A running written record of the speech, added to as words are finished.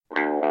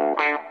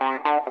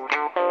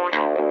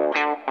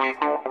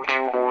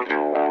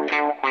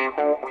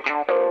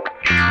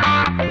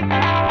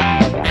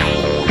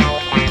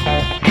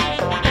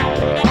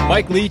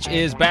Mike Leach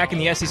is back in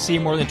the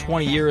SEC more than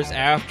 20 years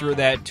after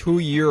that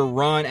 2-year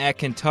run at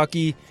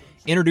Kentucky.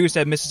 Introduced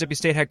at Mississippi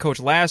State head coach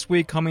last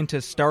week, coming to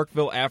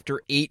Starkville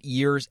after 8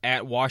 years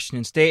at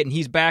Washington State. And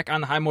he's back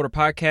on the High Motor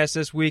Podcast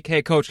this week.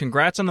 Hey, Coach,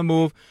 congrats on the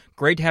move.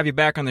 Great to have you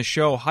back on the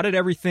show. How did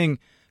everything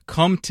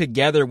come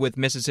together with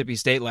Mississippi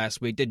State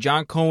last week? Did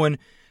John Cohen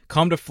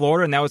come to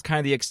Florida and that was kind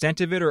of the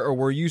extent of it, or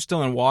were you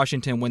still in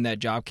Washington when that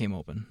job came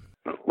open?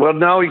 Well,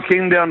 no, he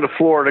came down to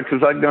Florida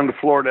because I'd gone to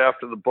Florida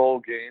after the bowl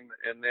game,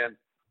 and then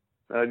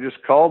I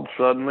just called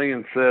suddenly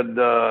and said,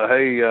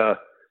 hey,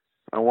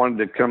 I wanted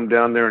to come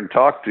down there and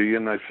talk to you.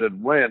 And I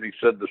said, when? He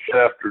said, this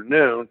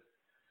afternoon.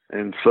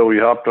 And so we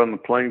hopped on the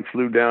plane,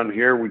 flew down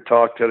here. We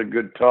talked, had a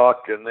good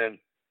talk. And then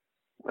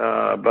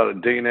about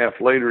a day and a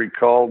half later, he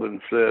called and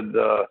said,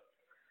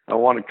 I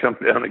want to come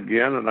down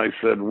again. And I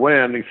said,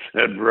 when? He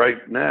said,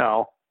 right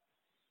now.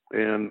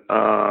 And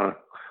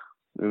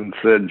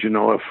said, you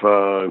know, if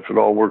it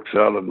all works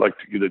out, I'd like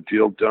to get a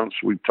deal done.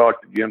 So we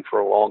talked again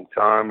for a long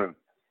time.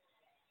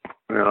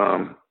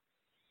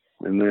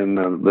 And then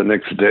the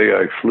next day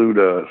I flew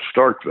to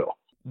Starkville.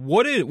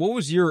 What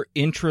was your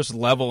interest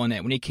level in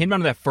it? When you came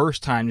down to that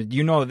first time, did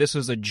you know that this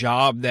was a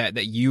job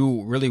that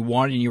you really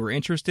wanted and you were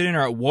interested in?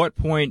 Or at what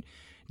point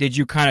did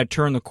you kind of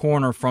turn the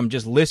corner from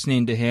just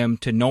listening to him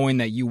to knowing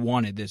that you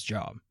wanted this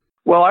job?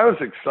 Well, I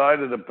was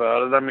excited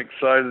about it. I'm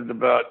excited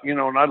about, you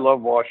know, and I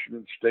love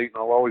Washington State, and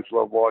I'll always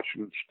love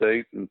Washington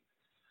State. And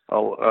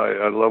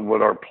I love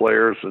what our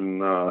players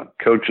and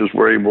coaches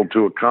were able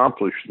to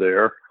accomplish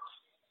there.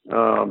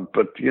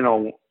 But, you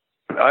know,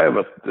 I have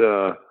I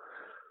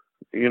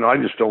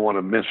just don't want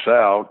to miss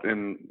out.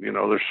 And, you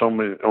know, there's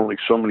only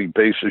so many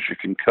bases you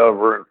can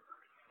cover. And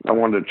I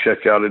wanted to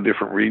check out a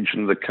different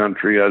region of the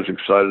country. I was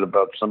excited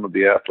about some of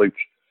the athletes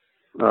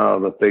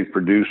that they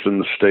produce in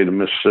the state of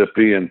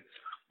Mississippi. And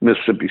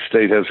Mississippi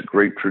State has a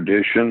great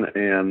tradition.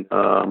 And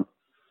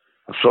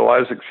so I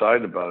was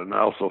excited about it. And I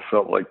also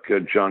felt like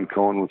John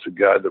Cohen was a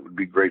guy that would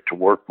be great to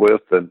work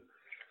with.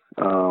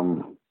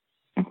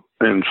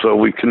 And so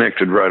we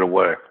connected right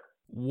away.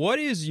 What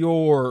is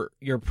your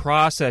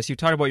process? You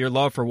talked about your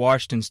love for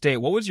Washington State.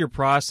 What was your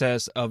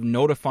process of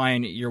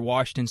notifying your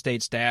Washington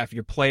State staff,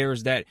 your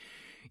players, that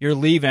you're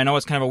leaving? I know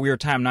it's kind of a weird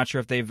time. I'm not sure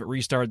if they've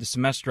restarted the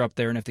semester up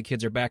there and if the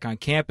kids are back on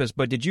campus,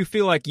 but did you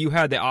feel like you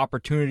had the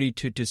opportunity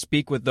to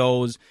speak with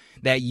those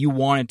that you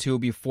wanted to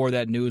before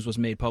that news was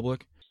made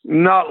public?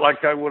 Not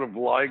like I would have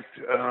liked.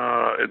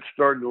 It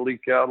started to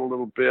leak out a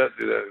little bit.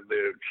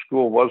 The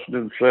school wasn't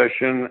in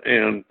session,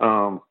 and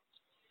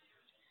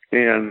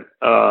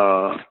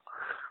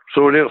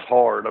so it is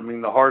hard. I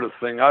mean, the hardest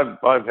thing,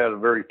 I've had a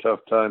very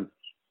tough time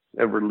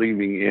ever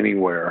leaving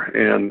anywhere.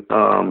 And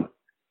so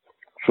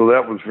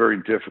that was very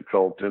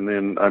difficult. And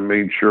then I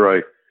made sure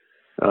I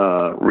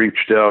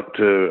reached out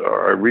to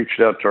our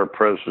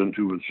president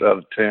who was out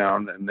of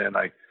town. And then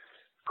of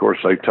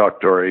course I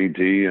talked to our AD,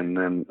 and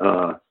then,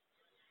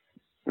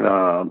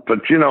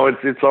 but you know,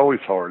 it's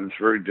always hard. It's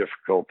very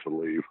difficult to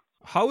leave.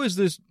 How is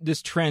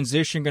this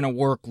transition going to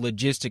work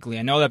logistically?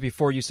 I know that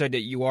before you said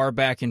that you are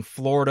back in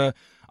Florida.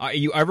 Are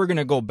you ever going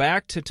to go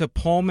back to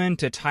Pullman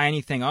to tie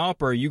anything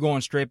up, or are you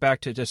going straight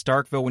back to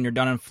Starkville when you're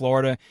done in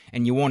Florida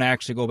and you won't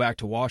actually go back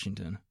to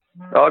Washington?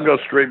 I'll go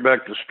straight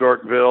back to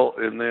Starkville,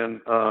 and then,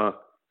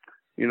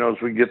 you know,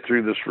 as we get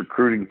through this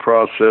recruiting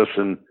process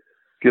and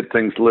get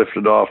things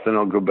lifted off, then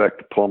I'll go back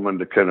to Pullman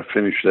to kind of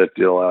finish that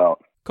deal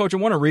out. Coach, I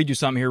want to read you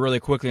something here really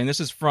quickly, and this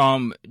is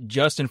from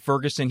Justin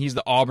Ferguson. He's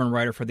the Auburn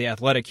writer for The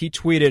Athletic. He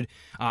tweeted,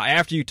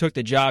 after you took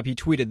the job, he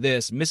tweeted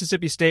this: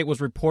 Mississippi State was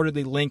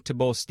reportedly linked to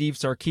both Steve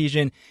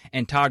Sarkisian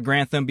and Todd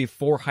Grantham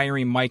before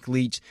hiring Mike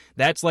Leach.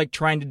 That's like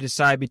trying to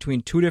decide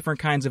between two different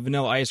kinds of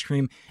vanilla ice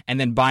cream and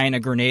then buying a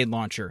grenade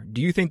launcher.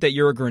 Do you think that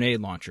you're a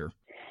grenade launcher?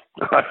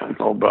 I don't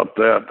know about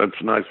that.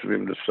 That's nice of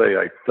him to say,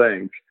 I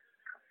think.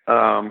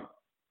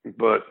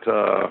 But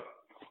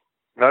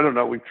I don't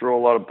know. We throw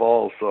a lot of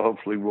balls, so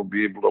hopefully we'll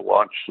be able to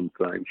launch some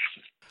things.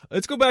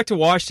 Let's go back to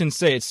Washington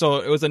State. So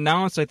it was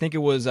announced, I think it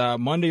was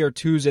Monday or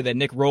Tuesday, that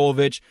Nick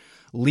Rolovich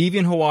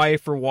leaving Hawaii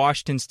for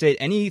Washington State.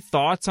 Any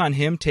thoughts on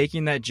him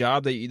taking that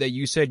job that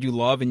you said you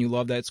love and you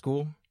love that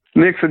school?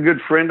 Nick's a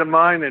good friend of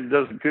mine and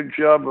does a good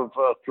job of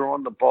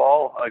throwing the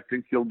ball. I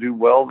think he'll do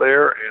well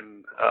there,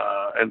 and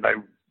I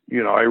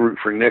root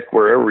for Nick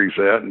wherever he's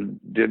at, and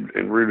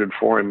rooted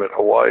for him at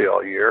Hawaii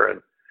all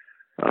year.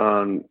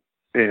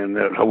 And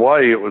at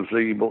Hawaii, it was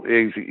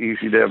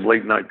easy to have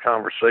late night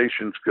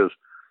conversations because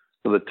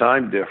of the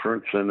time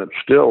difference, and it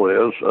still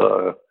is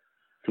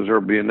because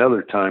there'll be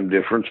another time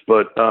difference.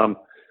 But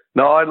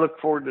no, I look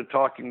forward to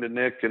talking to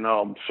Nick, and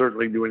I'll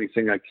certainly do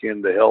anything I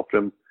can to help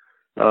him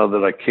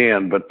that I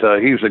can. But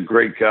he's a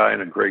great guy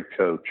and a great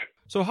coach.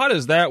 So how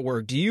does that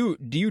work? Do you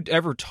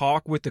ever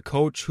talk with the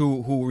coach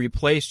who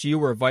replaced you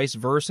or vice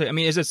versa? I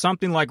mean, is it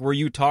something like where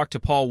you talked to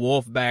Paul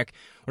Wolf back,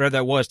 whatever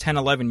that was, 10,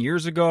 11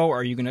 years ago?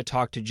 Are you going to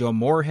talk to Joe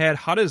Moorhead?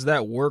 How does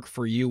that work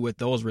for you with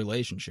those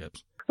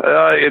relationships?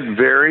 It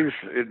varies.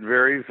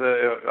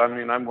 I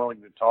mean, I'm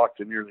willing to talk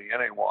to nearly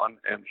anyone,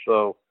 and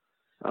so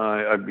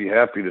I'd be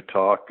happy to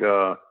talk.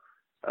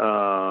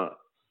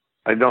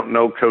 I don't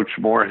know Coach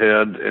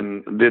Moorhead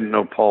and didn't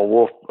know Paul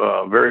Wolf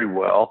very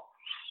well.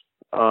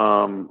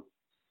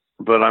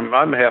 But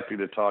I'm happy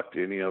to talk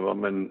to any of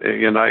them,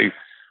 and I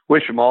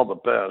wish them all the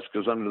best,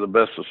 because under the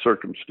best of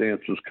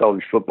circumstances,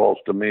 college football is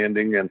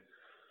demanding, and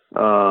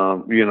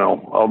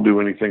I'll do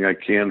anything I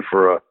can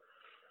for a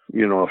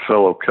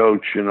fellow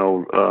coach,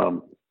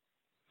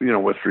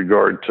 with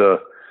regard to,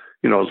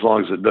 as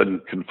long as it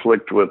doesn't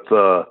conflict with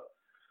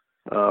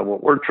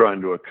what we're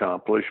trying to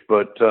accomplish.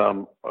 But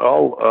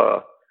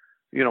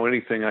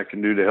anything I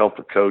can do to help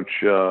a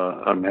coach,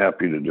 I'm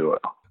happy to do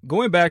it.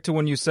 Going back to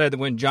when you said that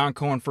when John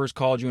Cohen first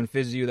called you and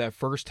visited you that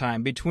first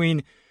time,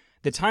 between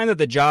the time that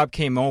the job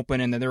came open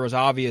and that there was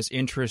obvious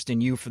interest in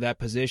you for that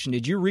position,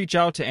 did you reach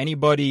out to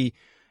anybody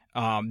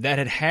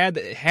that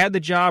had the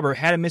job or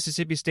had a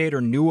Mississippi State or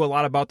knew a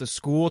lot about the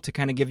school to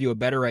kind of give you a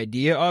better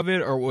idea of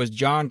it, or was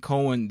John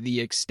Cohen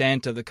the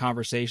extent of the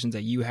conversations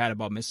that you had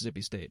about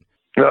Mississippi State?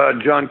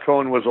 John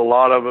Cohen was a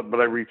lot of it, but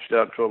I reached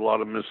out to a lot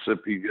of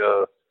Mississippi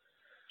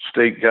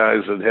State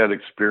guys that had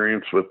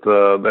experience with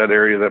that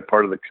area, that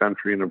part of the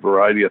country, and a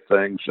variety of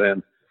things.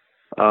 And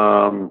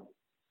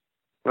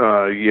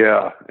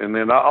and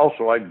then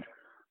I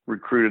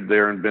recruited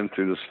there and been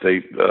through the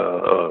state,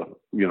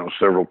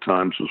 several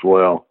times as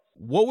well.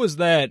 What was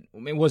that? I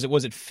mean, was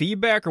it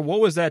feedback, or what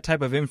was that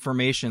type of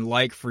information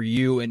like for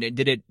you? And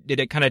did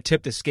it kind of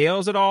tip the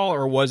scales at all,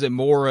 or was it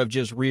more of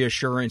just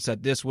reassurance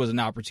that this was an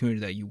opportunity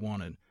that you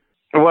wanted?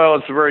 Well,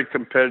 it's a very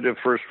competitive,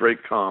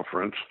 first-rate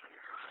conference.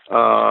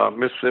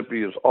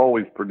 Mississippi has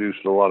always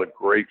produced a lot of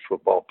great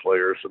football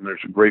players, and there's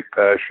a great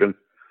passion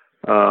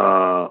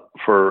for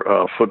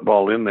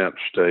football in that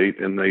state,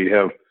 and they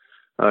have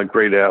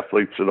great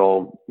athletes that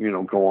all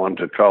go on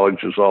to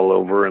colleges all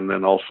over, and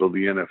then also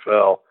the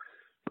NFL.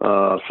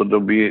 So to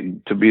be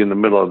in the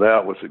middle of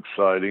that was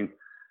exciting,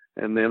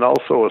 and then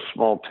also a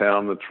small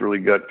town that's really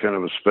got kind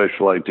of a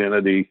special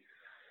identity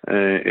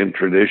and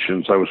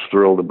traditions. I was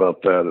thrilled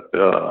about that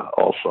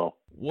also.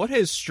 What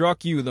has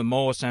struck you the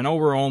most? I know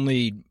we're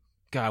only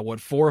 4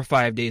 or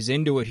 5 days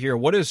into it here.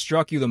 What has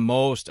struck you the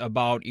most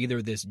about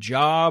either this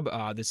job,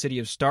 the city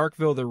of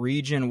Starkville, the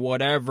region,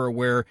 whatever,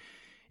 was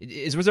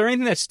there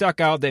anything that stuck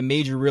out that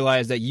made you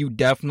realize that you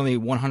definitely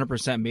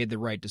 100% made the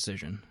right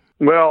decision?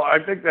 Well, I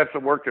think that's a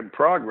work in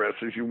progress.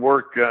 As you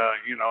work,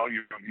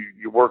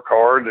 you work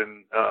hard,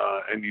 and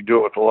you do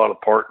it with a lot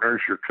of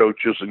partners, your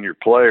coaches and your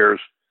players,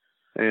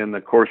 and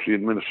of course the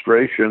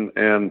administration,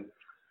 and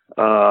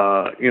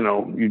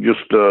you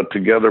just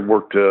together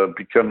work to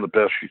become the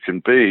best you can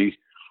be.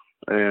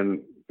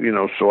 And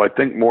so I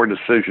think more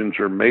decisions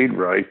are made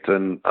right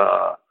than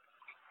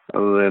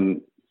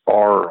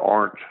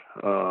aren't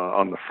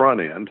on the front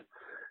end.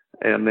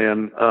 And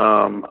then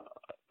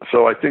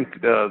so I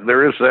think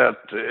there is that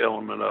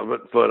element of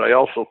it, but I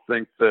also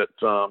think that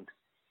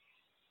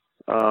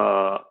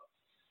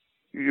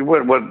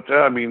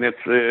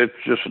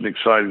it's just an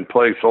exciting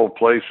place. Whole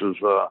place is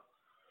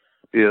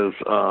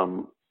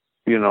all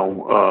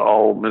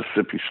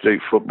Mississippi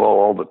State football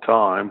all the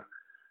time,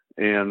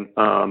 and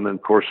then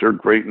of course they're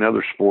great in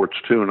other sports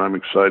too, and I'm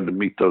excited to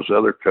meet those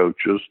other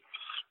coaches.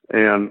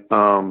 And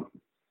and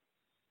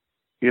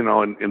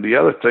the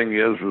other thing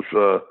is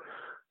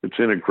it's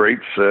in a great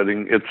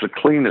setting. It's the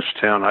cleanest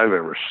town I've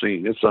ever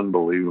seen. It's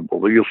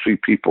unbelievable. You'll see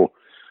people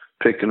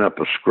picking up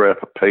a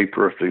scrap of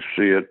paper if they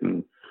see it,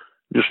 and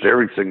just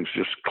everything's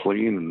just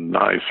clean and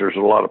nice. There's a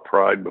lot of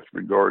pride with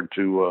regard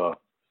to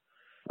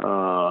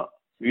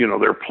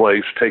their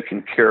place,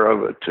 taking care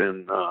of it,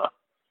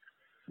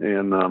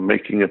 and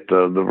making it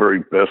the very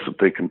best that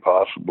they can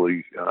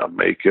possibly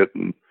make it.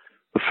 And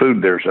the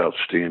food there's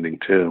outstanding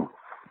too.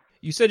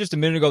 You said just a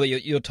minute ago that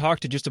you'll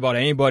talk to just about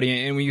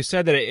anybody, and when you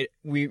said that, it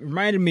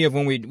reminded me of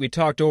when we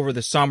talked over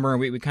the summer,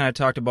 and we kind of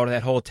talked about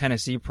that whole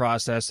Tennessee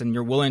process, and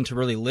you're willing to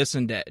really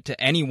listen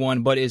to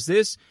anyone. But is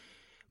this,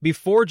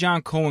 before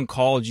John Cohen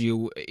called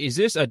you, is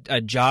this a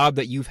job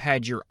that you've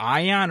had your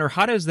eye on, or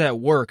how does that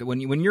work?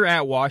 When you're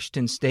at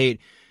Washington State,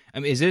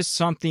 is this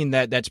something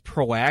that's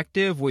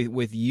proactive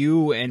with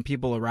you and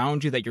people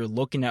around you, that you're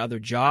looking at other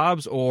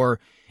jobs,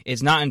 or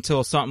it's not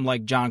until something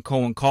like John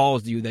Cohen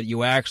calls you that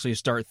you actually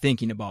start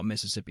thinking about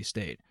Mississippi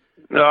State?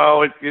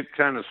 No, it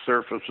kind of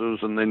surfaces,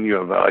 and then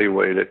you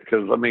evaluate it,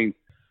 because,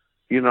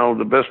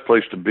 the best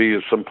place to be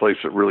is someplace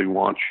that really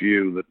wants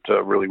you,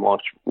 that really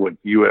wants what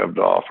you have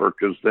to offer,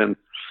 because then,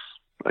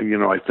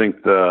 I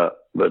think the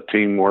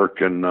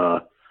teamwork and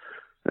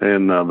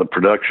the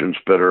production's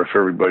better if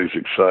everybody's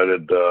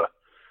excited,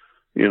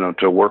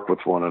 to work with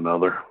one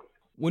another.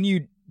 When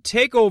you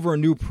take over a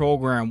new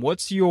program,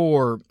 what's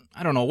your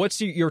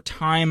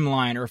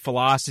timeline or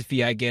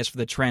philosophy, I guess, for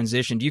the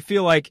transition? Do you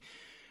feel like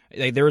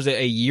there's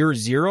a year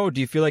zero?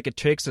 Do you feel like it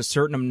takes a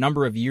certain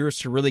number of years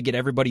to really get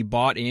everybody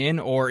bought in?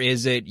 Or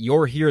is it,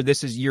 you're here,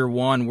 this is year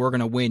one, we're going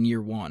to win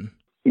year one?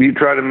 You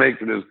try to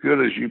make it as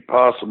good as you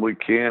possibly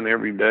can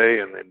every day,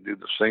 and then do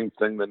the same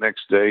thing the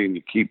next day, and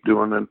you keep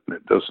doing it. And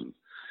it doesn't,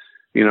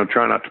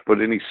 try not to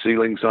put any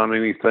ceilings on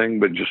anything,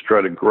 but just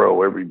try to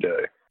grow every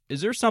day.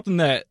 Is there something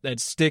that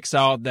sticks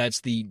out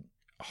that's the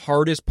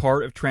hardest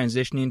part of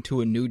transitioning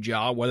to a new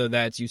job, whether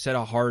that's, you said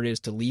how hard it is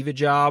to leave a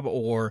job,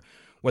 or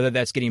whether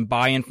that's getting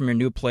buy-in from your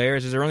new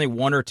players? Is there only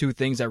one or two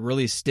things that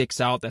really sticks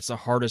out that's the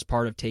hardest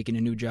part of taking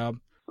a new job?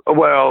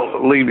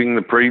 Well, leaving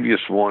the previous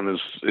one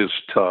is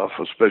tough,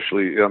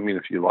 especially, I mean,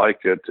 if you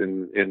like it,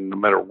 and no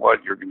matter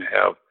what, you're going to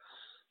have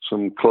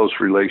some close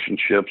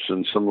relationships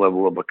and some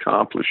level of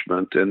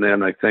accomplishment. And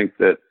then I think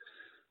that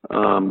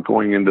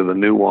going into the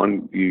new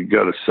one, you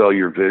got to sell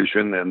your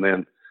vision, and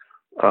then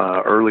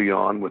early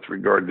on, with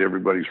regard to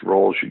everybody's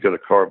roles, you got to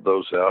carve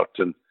those out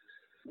and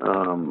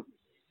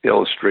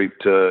illustrate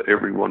to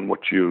everyone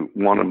what you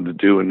want them to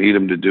do and need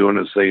them to do. And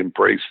as they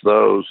embrace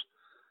those,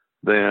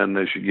 then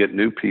as you get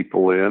new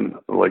people in,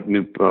 like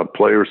new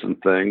players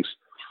and things,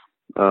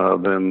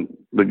 then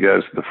the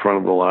guys at the front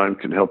of the line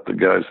can help the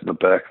guys in the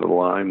back of the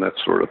line, that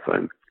sort of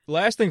thing.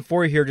 Last thing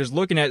for you here, just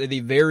looking at the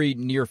very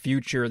near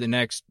future, the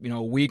next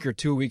week or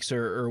 2 weeks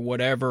or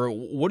whatever,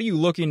 what are you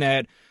looking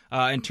at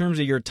in terms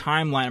of your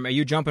timeline? Are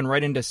you jumping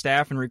right into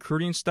staff and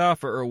recruiting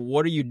stuff, or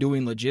what are you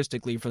doing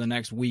logistically for the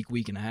next week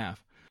and a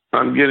half?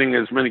 I'm getting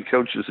as many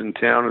coaches in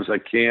town as I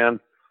can.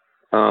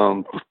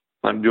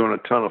 I'm doing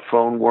a ton of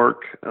phone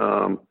work,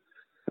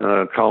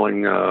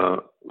 calling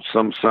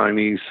some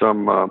signees,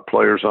 some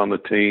players on the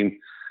team,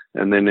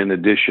 and then in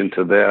addition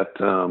to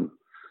that,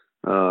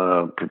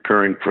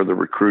 preparing for the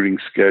recruiting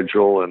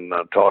schedule and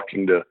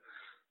talking to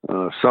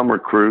some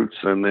recruits,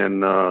 and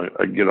then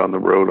I get on the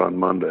road on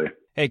Monday.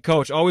 Hey,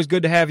 Coach, always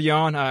good to have you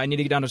on. I need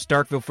to get down to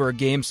Starkville for a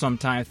game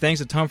sometime.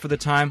 Thanks a ton for the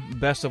time.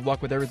 Best of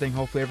luck with everything.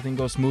 Hopefully everything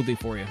goes smoothly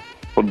for you.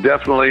 Well,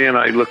 definitely, and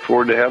I look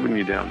forward to having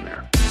you down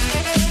there.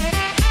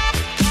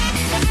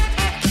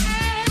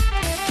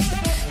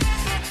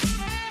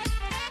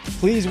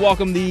 Please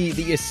welcome the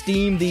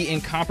esteemed, the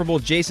incomparable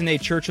Jason A.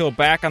 Churchill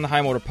back on the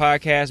High Motor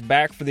Podcast,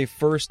 back for the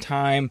first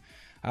time.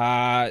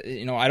 I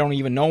don't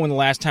even know when the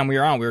last time we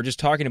were on. We were just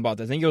talking about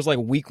this. I think it was like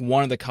week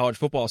 1 of the college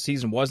football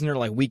season, wasn't there?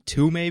 Like week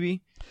 2,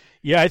 maybe?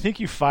 Yeah, I think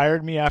you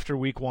fired me after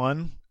week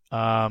 1.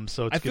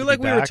 So it's I feel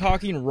like we were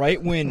talking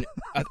right when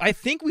I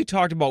think we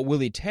talked about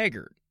Willie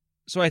Taggart.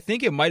 So I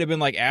think it might have been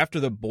like after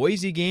the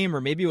Boise game,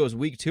 or maybe it was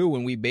week 2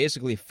 when we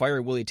basically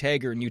fired Willie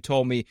Taggart, and you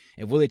told me,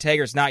 if Willie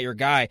Taggart's not your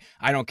guy,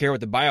 I don't care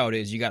what the buyout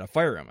is, you got to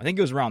fire him. I think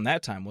it was around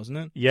that time, wasn't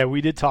it? Yeah, we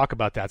did talk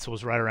about that, so it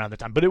was right around the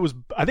time. But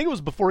I think it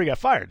was before he got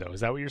fired, though. Is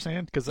that what you're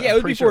saying? Yeah, it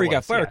was before he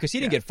got fired, because he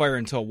didn't get fired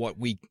until,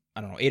 week,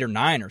 8 or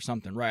 9 or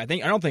something, right? I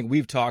don't think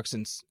we've talked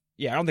since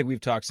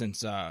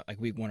like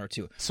week 1 or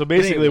 2. So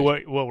basically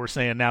what we're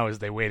saying now is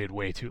they waited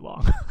way too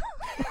long.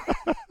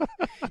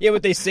 Yeah,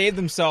 but they saved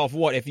themselves,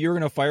 if you're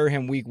going to fire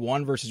him week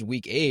 1 versus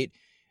week 8,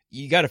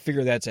 you got to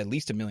figure that's at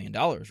least $1 million,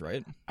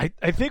 right?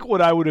 I think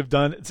what I would have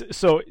done,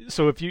 so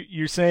if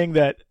you're saying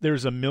that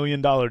there's $1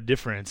 million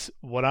difference,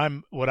 what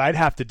I'd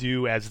have to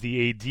do as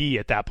the AD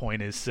at that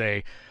point is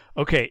say,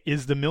 okay,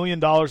 is the $1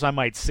 million I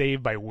might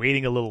save by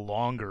waiting a little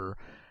longer,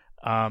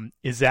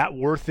 is that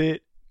worth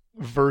it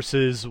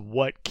versus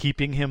what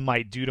keeping him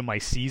might do to my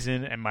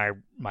season and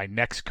my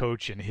next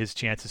coach and his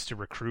chances to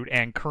recruit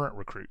and current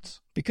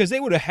recruits? Because they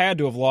would have had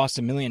to have lost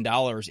 $1 million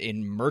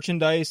in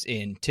merchandise,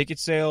 in ticket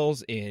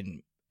sales,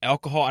 in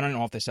alcohol. I don't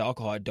know if they sell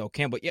alcohol at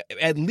Doughty, but yeah,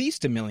 at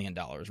least $1 million,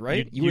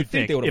 right? You would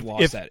think they would have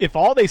lost that. If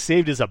all they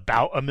saved is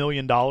about $1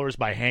 million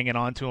by hanging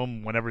on to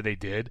him whenever they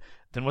did,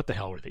 then what the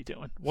hell were they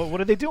doing?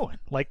 What are they doing?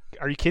 Like,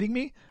 are you kidding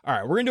me? All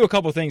right, we're going to do a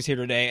couple of things here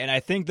today, and I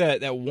think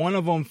that one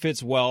of them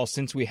fits well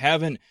since we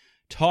haven't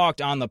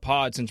talked on the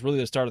pod since really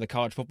the start of the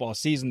college football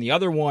season. The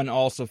other one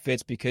also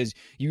fits because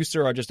you,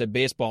 sir, are just a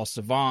baseball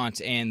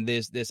savant, and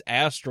this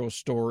Astros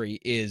story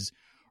is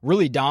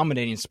really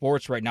dominating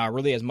sports right now,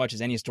 really as much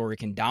as any story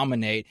can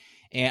dominate.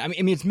 And I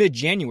mean it's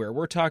mid-January.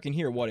 We're talking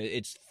here,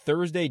 it's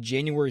Thursday,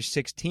 January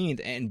 16th,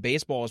 and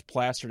baseball is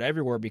plastered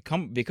everywhere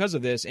because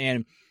of this.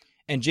 And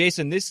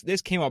Jason,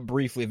 this came up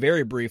briefly,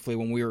 very briefly,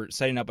 when we were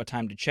setting up a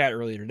time to chat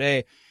earlier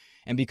today.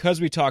 And because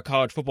we talk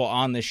college football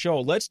on this show,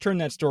 let's turn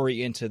that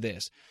story into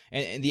this.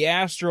 And the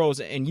Astros,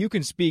 and you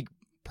can speak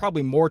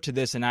probably more to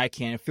this than I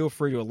can. Feel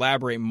free to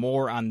elaborate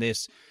more on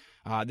this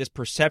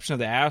perception of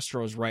the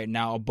Astros right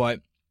now. But,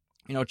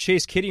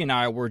 Chase Kitty and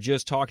I were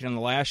just talking on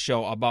the last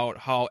show about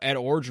how Ed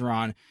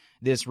Orgeron,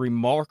 this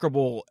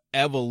remarkable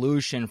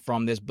evolution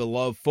from this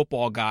beloved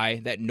football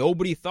guy that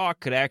nobody thought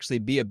could actually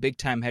be a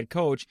big-time head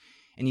coach,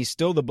 and he's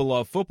still the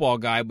beloved football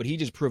guy, but he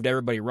just proved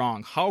everybody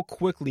wrong. How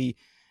quickly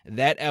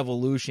that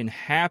evolution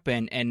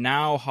happened, and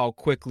now how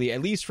quickly,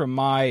 at least from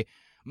my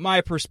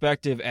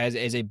perspective as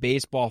a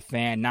baseball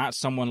fan, not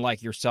someone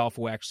like yourself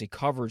who actually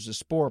covers the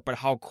sport, but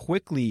how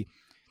quickly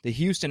the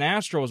Houston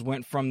Astros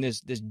went from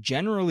this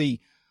generally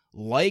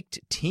liked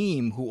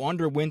team who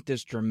underwent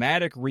this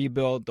dramatic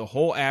rebuild, the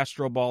whole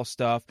Astro Ball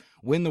stuff,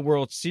 win the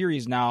World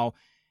Series now,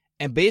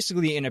 and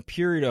basically in a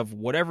period of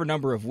whatever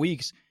number of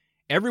weeks,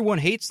 everyone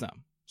hates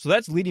them. So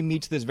that's leading me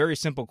to this very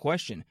simple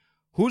question.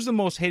 Who's the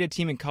most hated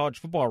team in college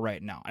football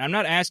right now? And I'm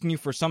not asking you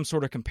for some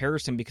sort of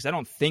comparison because I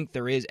don't think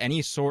there is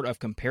any sort of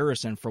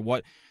comparison for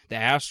what the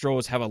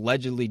Astros have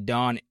allegedly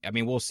done. I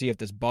mean, we'll see if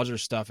this buzzer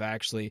stuff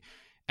actually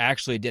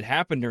did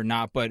happen or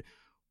not. But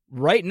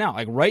right now,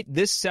 like right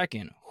this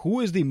second, who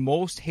is the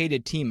most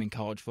hated team in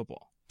college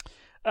football?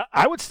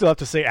 I would still have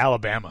to say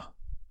Alabama.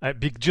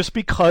 Just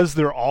because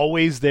they're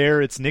always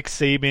there. It's Nick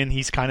Saban.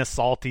 He's kind of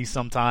salty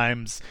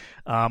sometimes,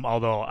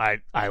 although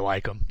I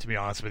like him, to be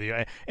honest with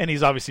you. And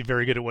he's obviously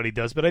very good at what he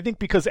does. But I think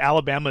because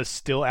Alabama is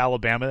still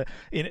Alabama,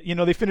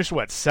 they finished,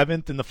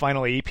 7th in the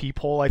final AP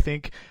poll, I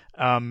think,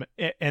 and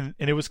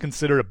it was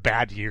considered a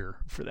bad year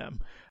for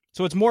them.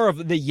 So it's more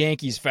of the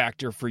Yankees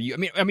factor for you.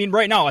 I mean,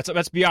 right now,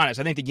 let's be honest.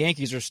 I think the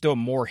Yankees are still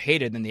more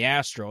hated than the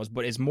Astros,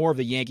 but it's more of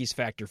the Yankees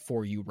factor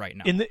for you right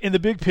now. In the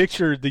big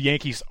picture, the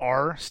Yankees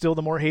are still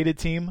the more hated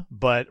team,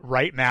 but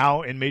right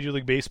now in Major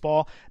League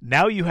Baseball,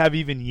 now you have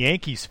even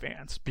Yankees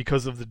fans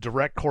because of the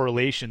direct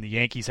correlation, the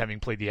Yankees having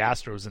played the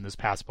Astros in this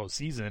past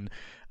postseason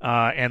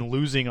and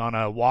losing on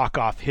a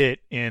walk-off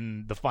hit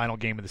in the final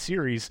game of the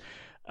series.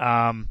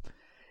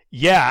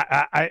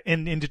 Yeah,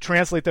 and to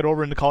translate that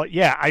over into college,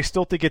 I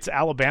still think it's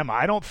Alabama.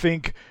 I don't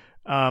think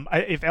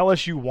if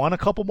LSU won a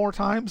couple more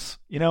times,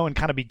 and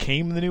kind of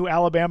became the new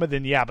Alabama,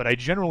 then but I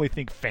generally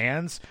think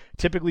fans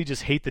typically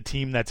just hate the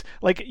team that's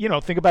like,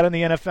 think about it in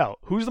the NFL.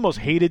 Who's the most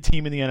hated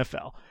team in the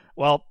NFL?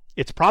 Well,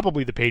 it's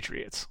probably the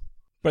Patriots.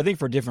 But I think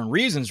for different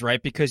reasons,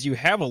 right? Because you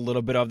have a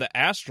little bit of the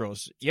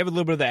Astros. You have a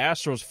little bit of the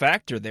Astros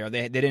factor there.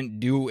 They didn't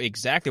do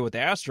exactly what the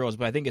Astros,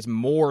 but I think it's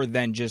more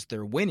than just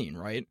their winning,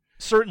 right?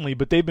 Certainly,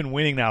 but they've been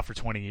winning now for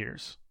 20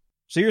 years.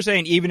 So you're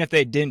saying even if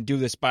they didn't do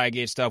the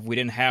Spygate stuff, we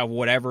didn't have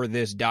whatever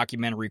this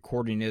documentary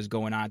recording is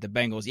going on at the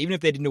Bengals, even if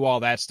they didn't do all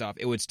that stuff,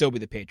 it would still be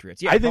the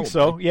Patriots. Yeah, I think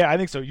so. Yeah, I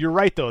think so. You're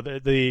right, though. The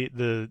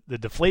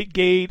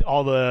Deflategate,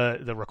 all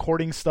the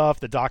recording stuff,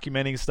 the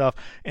documenting stuff,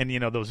 and,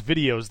 those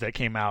videos that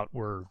came out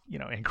were,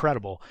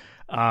 incredible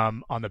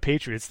on the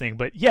Patriots thing.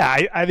 But,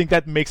 I think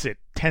that makes it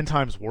 10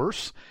 times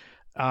worse.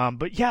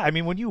 But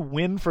when you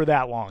win for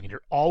that long and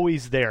you're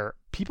always there,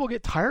 people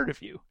get tired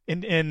of you,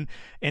 and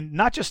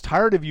not just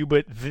tired of you,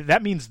 but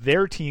that means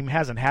their team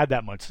hasn't had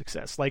that much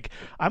success. Like,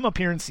 I'm up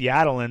here in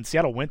Seattle, and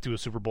Seattle went to a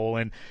Super Bowl,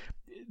 and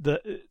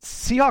the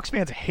Seahawks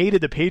fans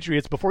hated the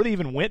Patriots before they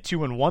even went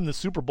to and won the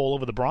Super Bowl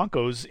over the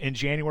Broncos in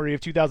January of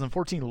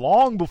 2014,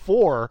 long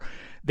before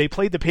they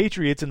played the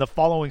Patriots in the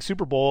following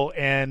Super Bowl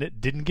and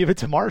didn't give it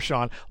to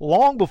Marshawn,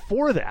 long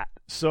before that.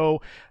 So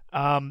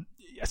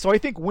I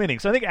think winning.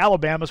 So I think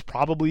Alabama's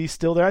probably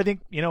still there. I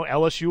think,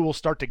 LSU will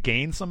start to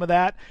gain some of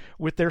that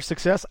with their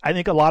success. I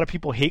think a lot of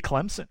people hate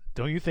Clemson.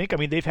 Don't you think? I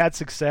mean, they've had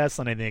success,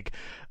 and I think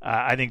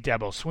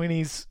Dabo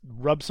Swinney's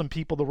rubbed some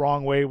people the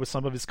wrong way with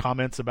some of his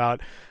comments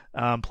about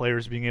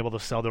players being able to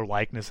sell their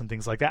likeness and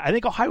things like that. I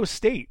think Ohio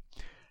State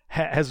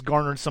has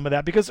garnered some of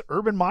that because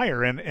Urban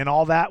Meyer and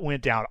all that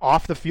went down,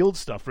 off the field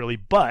stuff really,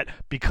 but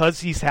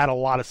because he's had a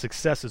lot of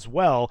success as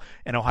well,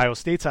 and Ohio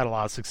State's had a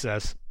lot of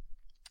success,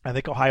 I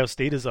think Ohio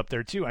State is up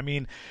there too. I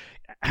mean,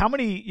 how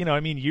many,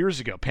 years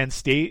ago, Penn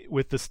State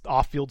with this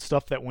off-field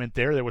stuff that went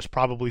there was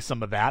probably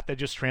some of that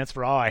just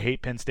transferred. Oh, I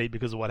hate Penn State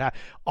because of what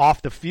happened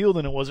off the field,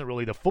 and it wasn't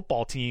really the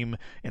football team,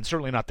 and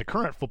certainly not the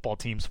current football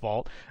team's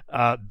fault.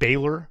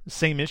 Baylor,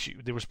 same issue.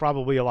 There was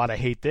probably a lot of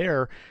hate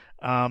there,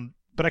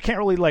 but I can't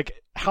really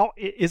how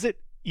is it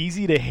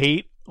easy to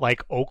hate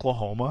like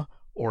Oklahoma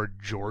or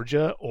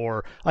Georgia,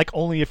 or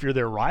only if you're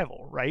their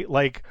rival, right?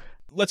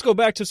 Let's go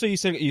back to, so you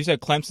said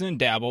Clemson and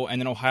Dabo,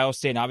 and then Ohio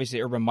State, and obviously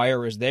Urban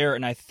Meyer is there,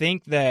 and I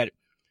think that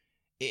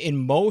in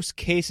most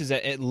cases,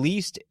 at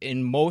least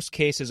in most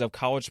cases of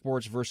college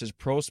sports versus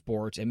pro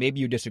sports, and maybe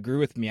you disagree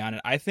with me on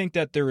it, I think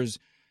that there is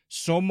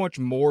so much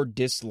more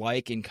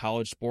dislike in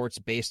college sports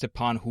based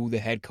upon who the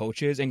head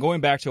coach is. And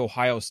going back to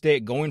Ohio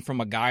State, going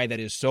from a guy that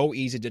is so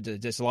easy to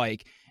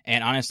dislike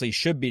and honestly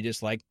should be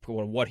disliked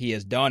for what he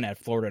has done at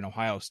Florida and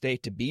Ohio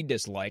State to be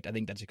disliked, I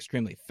think that's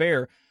extremely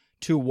fair,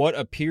 to what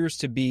appears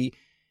to be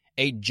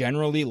a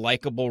generally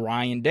likable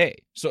Ryan Day.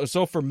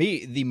 So for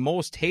me, the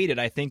most hated,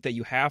 I think that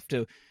you have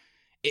to,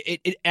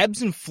 it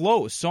ebbs and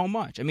flows so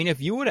much. I mean,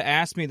 if you would have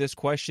asked me this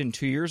question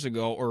 2 years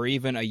ago, or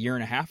even a year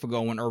and a half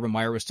ago when Urban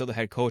Meyer was still the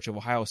head coach of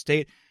Ohio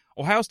State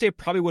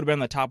probably would have been on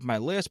the top of my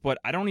list, but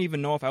I don't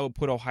even know if I would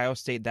put Ohio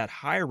State that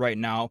high right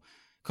now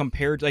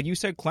compared to, like you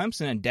said,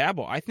 Clemson and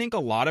Dabo. I think a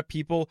lot of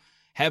people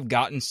have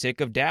gotten sick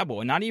of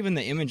Dabo, and not even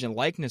the image and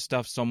likeness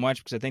stuff so much,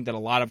 because I think that a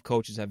lot of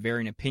coaches have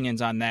varying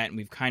opinions on that, and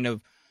we've kind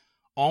of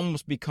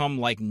almost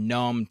become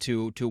numb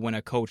to when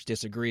a coach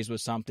disagrees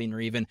with something, or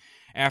even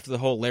after the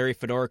whole Larry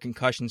Fedora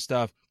concussion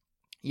stuff.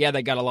 Yeah,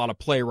 they got a lot of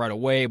play right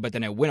away, but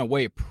then it went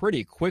away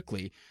pretty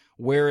quickly.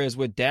 Whereas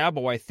with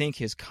Dabo, I think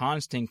his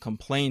constant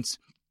complaints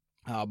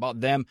about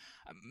them,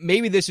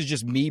 maybe this is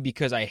just me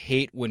because I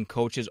hate when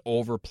coaches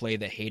overplay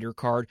the hater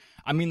card.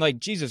 I mean,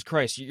 Jesus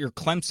Christ, you're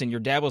Clemson,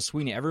 you're Dabo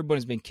Swinney,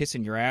 everybody's been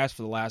kissing your ass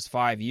for the last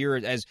 5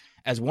 years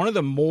as one of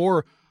the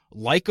more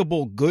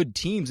likable, good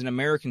teams in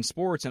American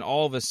sports, and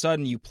all of a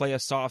sudden you play a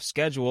soft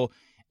schedule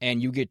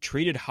and you get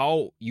treated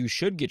how you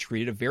should get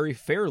treated, very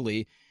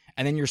fairly,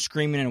 and then you're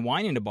screaming and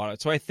whining about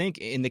it. So I think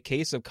in the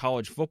case of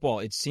college football,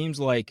 it seems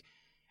like,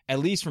 at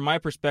least from my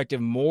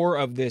perspective, more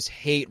of this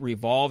hate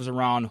revolves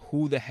around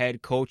who the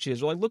head coach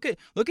is. Look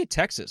at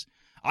Texas.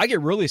 I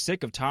get really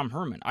sick of Tom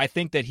Herman. I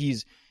think that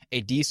he's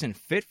a decent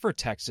fit for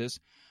Texas.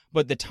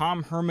 But the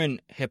Tom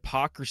Herman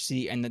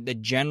hypocrisy and the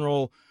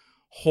general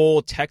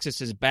whole Texas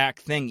is back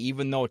thing,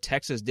 even though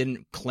Texas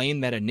didn't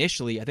claim that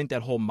initially, I think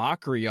that whole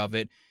mockery of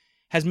it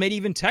has made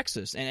even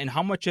Texas. And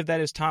how much of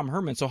that is Tom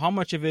Herman? So how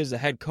much of it is the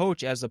head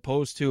coach as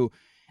opposed to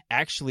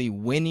actually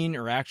winning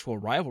or actual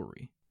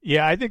rivalry?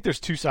 Yeah, I think there's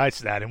two sides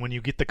to that. And when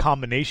you get the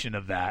combination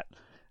of that,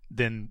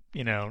 then,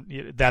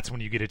 that's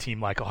when you get a team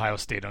like Ohio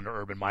State under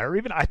Urban Meyer.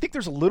 Even I think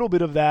there's a little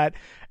bit of that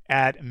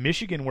at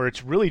Michigan where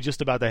it's really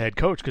just about the head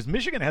coach, because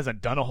Michigan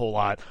hasn't done a whole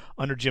lot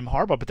under Jim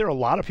Harbaugh, but there are a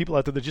lot of people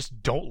out there that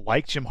just don't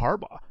like Jim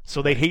Harbaugh.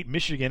 So they hate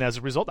Michigan as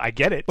a result. I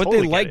get it. But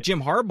totally they liked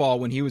Jim Harbaugh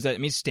when he was at,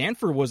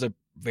 Stanford was a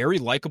very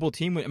likable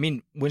team.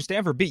 When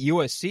Stanford beat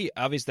USC,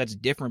 obviously that's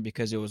different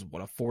because it was, a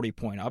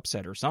 40-point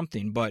upset or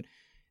something, but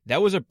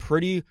that was a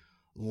pretty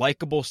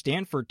likable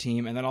Stanford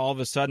team, and then all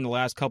of a sudden the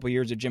last couple of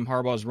years of Jim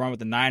Harbaugh's run with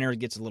the Niners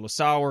gets a little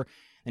sour,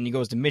 and he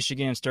goes to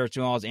Michigan and starts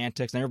doing all his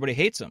antics, and everybody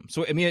hates him.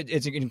 So,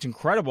 it's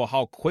incredible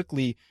how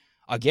quickly,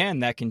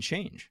 again, that can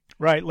change.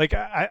 Right. Like,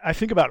 I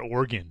think about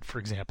Oregon, for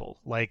example.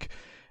 Like,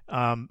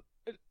 I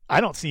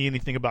don't see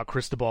anything about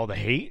Cristobal to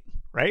hate,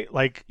 right?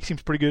 Like, he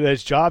seems pretty good at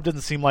his job.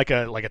 Doesn't seem like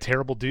a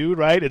terrible dude,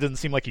 right? It doesn't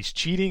seem like he's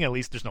cheating. At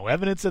least there's no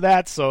evidence of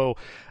that. So,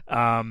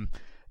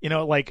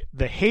 like,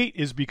 the hate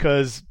is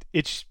because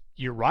it's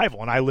your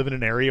rival, and I live in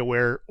an area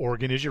where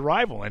Oregon is your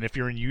rival. And if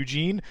you're in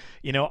Eugene,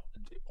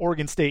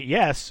 Oregon State,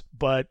 yes,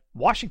 but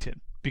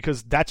Washington,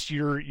 because that's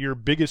your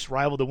biggest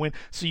rival to win.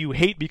 So you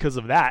hate because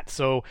of that.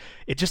 So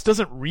it just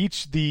doesn't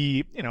reach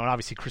the, and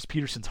obviously Chris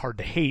Peterson's hard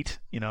to hate,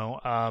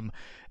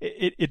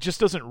 it just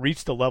doesn't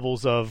reach the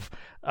levels of,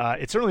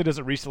 it certainly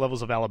doesn't reach the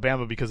levels of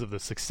Alabama because of the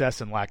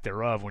success and lack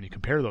thereof when you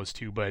compare those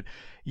two. But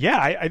yeah,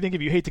 I think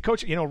if you hate the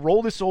coach,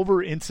 roll this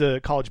over into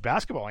college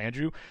basketball,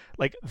 Andrew.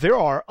 Like, there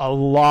are a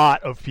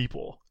lot of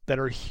people that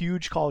are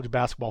huge college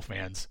basketball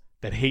fans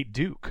that hate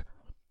Duke.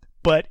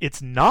 But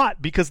it's not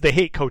because they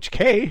hate Coach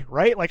K,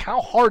 right? Like,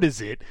 how hard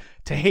is it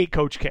to hate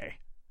Coach K?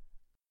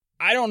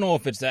 I don't know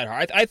if it's that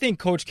hard. I think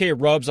Coach K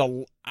rubs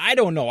I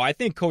don't know. I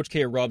think Coach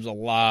K rubs a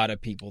lot of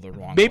people the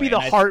wrong way. Maybe the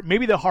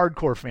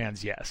hardcore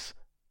fans, yes.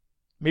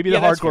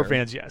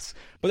 Fans, yes.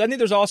 But I think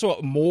there's also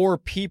more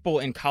people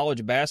in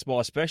college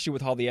basketball, especially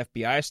with all the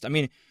FBI stuff.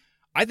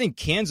 I think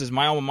Kansas,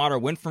 my alma mater,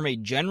 went from a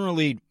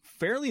generally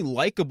fairly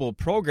likable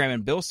program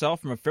and Bill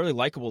Self from a fairly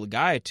likable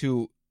guy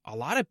to a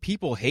lot of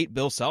people hate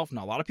Bill Self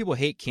now. A lot of people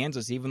hate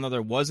Kansas, even though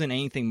there wasn't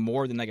anything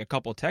more than like a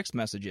couple text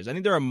messages. I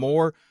think there are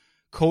more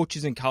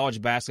coaches in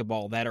college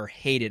basketball that are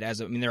hated.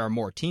 There are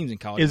more teams in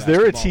college basketball.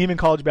 Is there a team in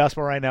college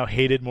basketball right now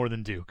hated more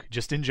than Duke,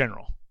 just in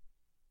general?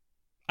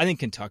 I think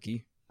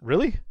Kentucky.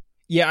 Really?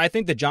 Yeah, I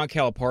think the John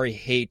Calipari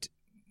hate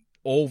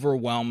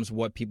overwhelms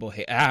what people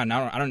hate.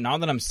 Now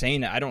that I'm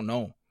saying it, I don't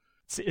know.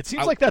 It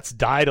seems like that's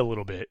died a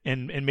little bit,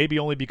 and maybe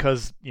only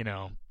because,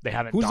 they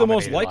haven't. Who's the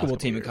most likable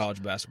team in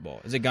college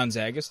basketball? Is it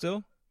Gonzaga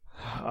still?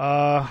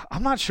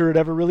 I'm not sure it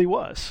ever really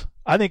was.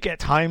 I think at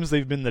times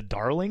they've been the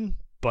darling,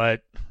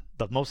 but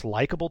the most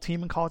likable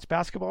team in college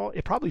basketball,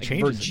 it probably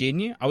changes.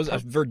 Virginia?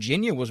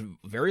 Virginia was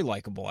very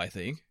likable, I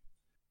think.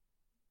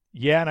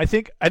 Yeah, and I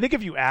think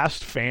if you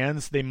asked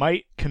fans, they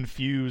might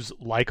confuse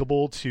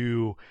likable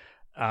to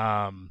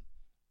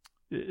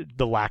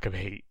the lack of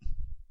hate.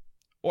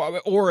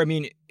 Or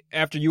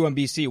after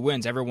UMBC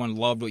wins, everyone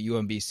loved what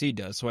UMBC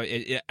does. So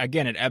it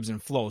ebbs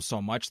and flows so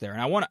much there.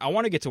 And I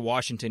want to get to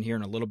Washington here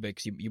in a little bit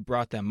because you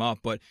brought them up.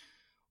 But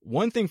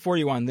one thing for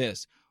you on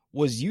this,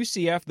 was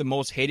UCF the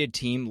most hated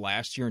team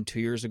last year and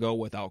 2 years ago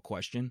without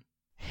question?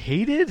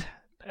 Hated?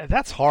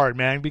 That's hard,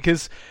 man,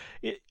 because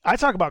I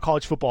talk about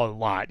college football a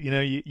lot.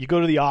 You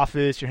go to the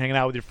office, you're hanging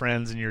out with your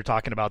friends, and you're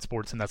talking about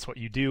sports, and that's what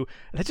you do.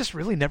 And it just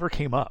really never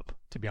came up,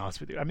 to be honest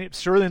with you.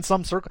 Sure, in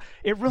some circle,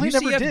 it really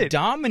UCF never did.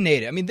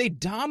 Dominated. They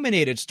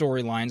dominated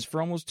storylines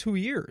for almost 2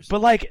 years.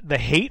 But, the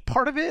hate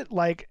part of it,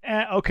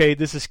 okay,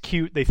 this is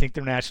cute. They think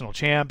they're national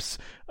champs.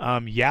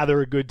 Yeah, they're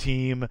a good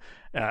team.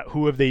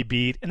 Who have they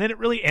beat? And then it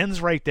really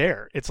ends right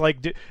there. It's like,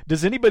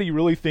 does anybody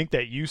really think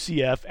that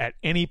UCF at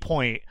any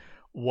point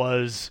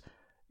was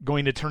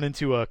going to turn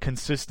into a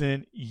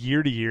consistent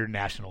year-to-year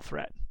national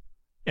threat?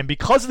 And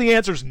because the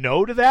answer is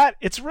no to that,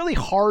 it's really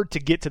hard to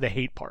get to the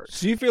hate part.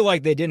 So you feel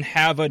like they didn't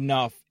have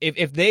enough.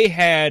 If they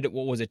had,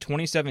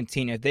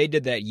 2017, if they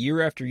did that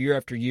year after year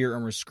after year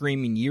and were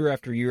screaming year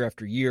after year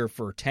after year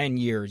for 10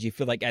 years, you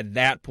feel like at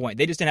that point,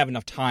 they just didn't have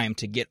enough time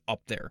to get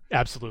up there.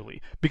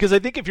 Absolutely. Because I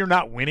think if you're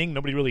not winning,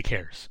 nobody really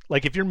cares.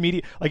 Like if you're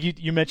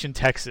you mentioned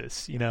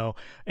Texas,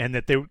 and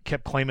that they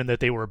kept claiming that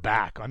they were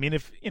back.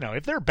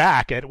 If they're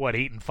back at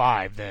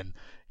 8-5, then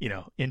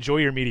enjoy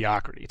your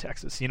mediocrity,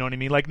 Texas. You know what I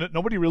mean?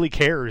 Nobody really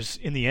cares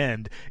in the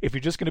end if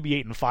you're just going to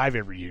be 8-5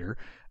 every year.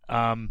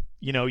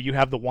 You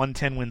have the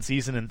 110-win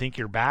season and think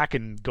you're back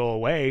and go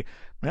away.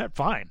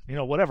 Fine.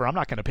 Whatever. I'm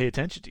not going to pay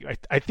attention to you.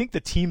 I think the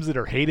teams that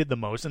are hated the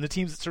most, and the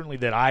teams certainly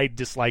that I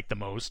dislike the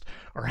most,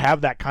 or have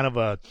that kind of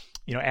a,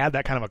 add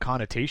that kind of a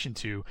connotation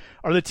to,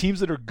 are the teams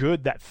that are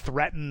good, that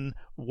threaten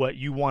what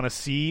you want to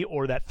see,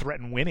 or that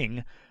threaten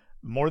winning.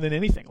 more than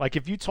anything. Like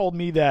if you told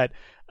me that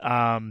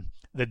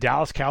the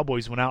Dallas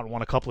Cowboys went out and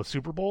won a couple of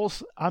Super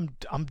Bowls, I'm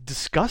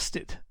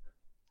disgusted.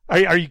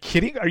 Are you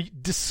kidding? Are you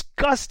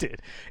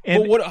disgusted?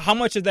 And how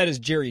much of that is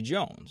Jerry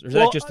Jones, or is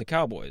that just the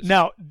Cowboys?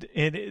 Now,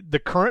 in the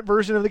current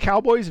version of the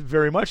Cowboys,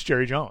 very much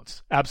Jerry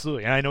Jones,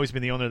 absolutely. And I know he's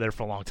been the owner there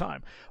for a long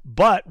time.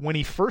 But when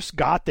he first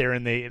got there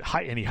and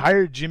he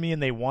hired Jimmy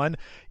and they won,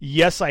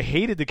 yes, I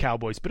hated the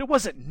Cowboys, but it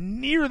wasn't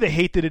near the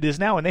hate that it is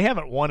now, and they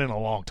haven't won in a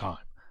long time.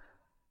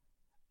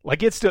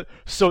 Like so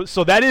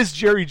that is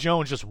Jerry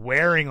Jones just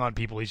wearing on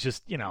people. He's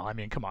just, I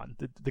mean, come on,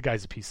 the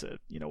guy's a piece of,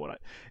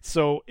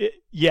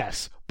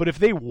 yes, but if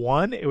they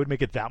won, it would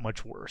make it that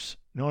much worse.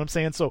 You know what I'm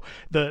saying? So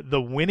the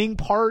winning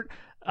part,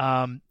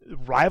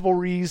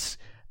 rivalries,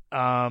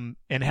 and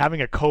having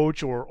a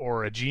coach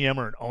or a GM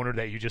or an owner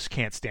that you just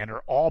can't stand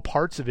are all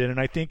parts of it. And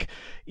I think,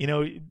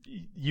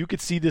 you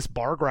could see this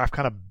bar graph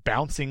kind of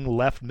bouncing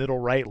left, middle,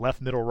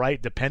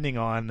 right, depending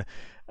on,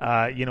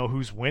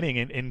 who's winning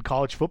in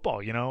college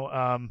football.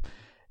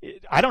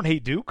 I don't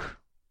hate Duke.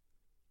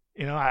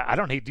 I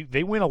don't hate Duke.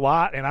 They win a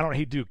lot, and I don't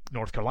hate Duke.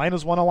 North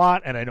Carolina's won a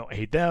lot, and I don't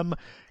hate them.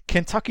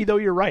 Kentucky, though,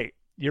 you're right.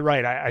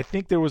 I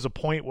think there was a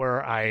point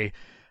where I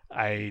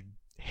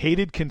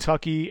hated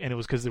Kentucky, and it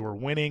was because they were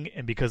winning,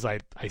 and because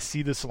I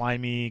see the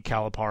slimy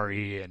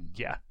Calipari, and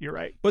yeah, you're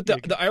right. But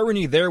the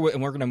irony there,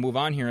 and we're going to move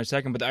on here in a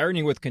second, but the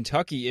irony with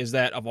Kentucky is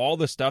that of all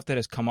the stuff that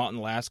has come out in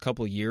the last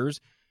couple of years,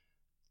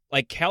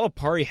 like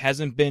Calipari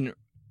hasn't been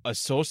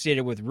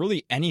associated with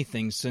really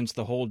anything since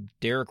the whole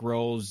Derrick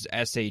Rose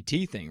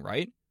SAT thing,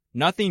 right?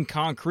 Nothing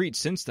concrete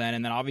since then,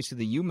 and then obviously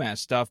the UMass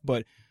stuff.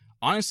 But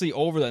honestly,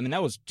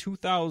 that was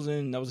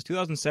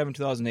 2007,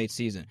 2008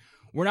 season.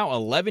 We're now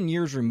 11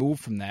 years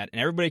removed from that,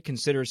 and everybody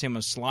considers him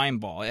a slime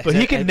ball. But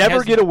he can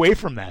never get away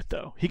from that,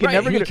 though. He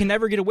can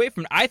never get away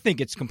from it. I think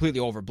it's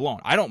completely overblown.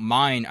 I don't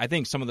mind. I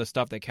think some of the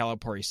stuff that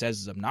Calipari says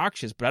is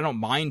obnoxious, but I don't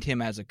mind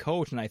him as a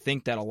coach, and I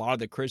think that a lot of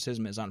the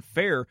criticism is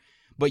unfair.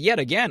 But yet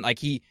again, like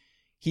he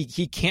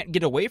can't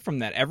get away from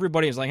that.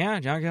 Everybody is like,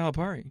 John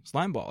Calipari,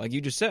 slime ball, like you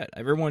just said.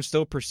 Everyone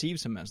still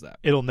perceives him as that.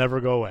 It'll never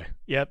go away.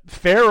 Yep,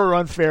 fair or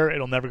unfair,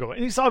 it'll never go away.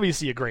 And he's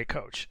obviously a great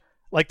coach.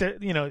 Like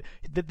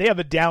they have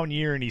a down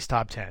year and he's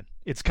top 10.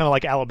 It's kind of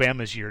like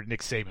Alabama's year,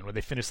 Nick Saban, where they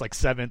finished like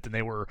 7th and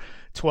they were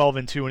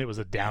 12-2, and it was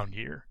a down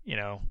year.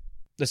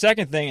 The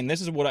second thing, and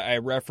this is what I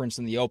referenced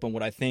in the open,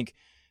 what I think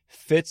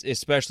fits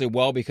especially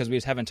well because we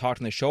just haven't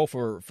talked on the show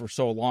for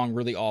so long,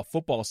 really all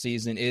football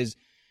season, is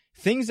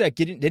things that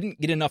didn't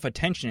get enough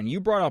attention. And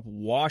you brought up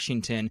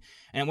Washington,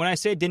 and when I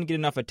say didn't get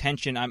enough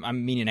attention,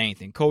 I'm meaning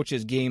anything: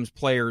 coaches, games,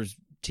 players,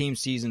 team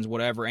seasons,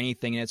 whatever,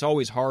 anything. And it's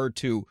always hard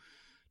to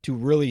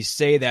really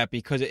say that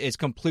because it's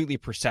completely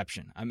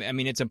perception. I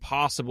mean, it's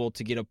impossible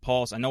to get a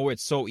pulse. I know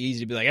it's so easy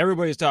to be like,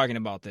 everybody's talking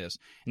about this.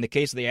 In the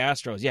case of the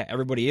Astros, yeah,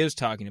 everybody is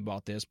talking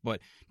about this, but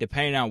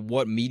depending on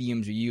what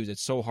mediums you use,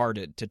 it's so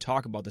hard to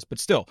talk about this. But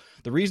still,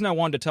 the reason I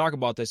wanted to talk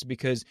about this is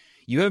because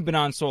you haven't been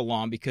on so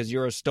long, because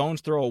you're a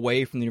stone's throw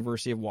away from the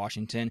University of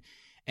Washington.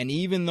 And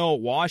even though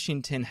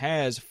Washington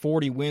has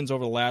 40 wins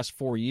over the last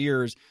 4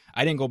 years,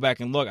 I didn't go back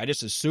and look. I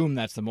just assume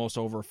that's the most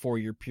over a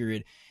 4-year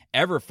period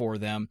ever for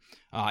them.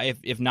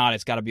 If not,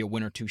 it's got to be a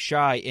win or two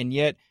shy. And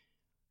yet,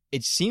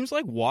 it seems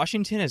like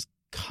Washington has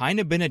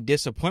kind of been a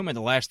disappointment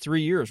the last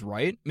 3 years,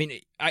 right? I mean,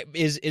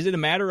 is it a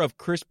matter of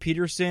Chris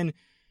Peterson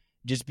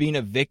just being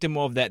a victim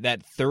of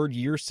that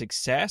third-year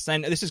success?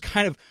 And this is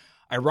kind of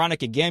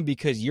ironic again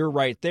because you're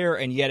right there,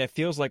 and yet it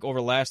feels like over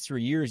the last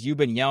 3 years you've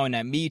been yelling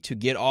at me to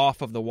get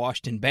off of the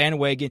Washington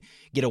bandwagon,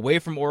 get away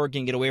from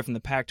Oregon, get away from the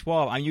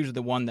Pac-12. I'm usually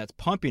the one that's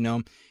pumping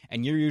them,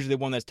 and you're usually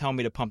the one that's telling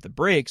me to pump the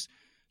brakes.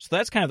 So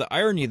that's kind of the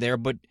irony there,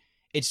 but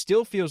it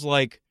still feels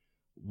like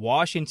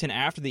Washington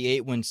after the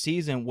 8-win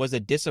season was a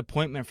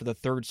disappointment for the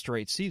third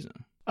straight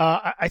season.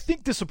 I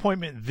think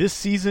disappointment this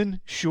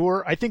season,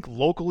 sure. I think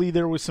locally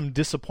there was some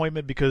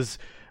disappointment because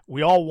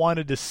we all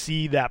wanted to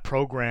see that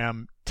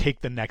program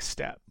take the next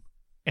step,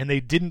 and they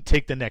didn't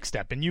take the next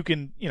step. And you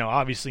can,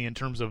 obviously in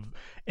terms of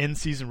end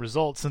season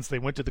results, since they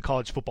went to the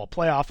college football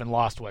playoff and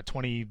lost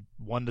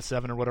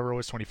 21-7 or whatever it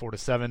was,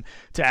 24-7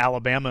 to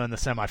Alabama in the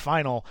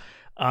semifinal,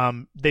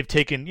 they've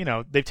taken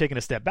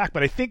a step back.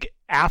 But I think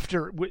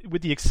after,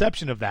 with the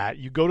exception of that,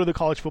 you go to the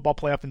college football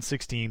playoff in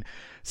 16,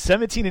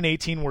 17 and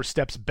 18 were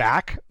steps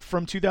back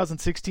from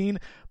 2016,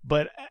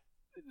 but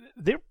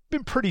they've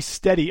been pretty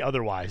steady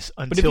otherwise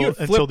until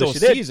those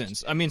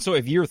seasons. I mean, so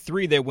if year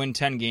 3 they win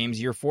 10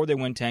 games, year 4 they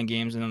win 10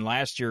 games, and then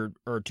last year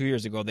or 2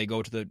 years ago they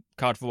go to the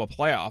college football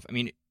playoff. I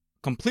mean,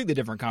 completely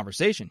different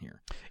conversation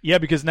here. Yeah,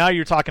 because now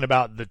you're talking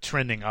about the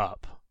trending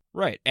up.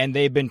 Right, and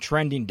they've been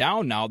trending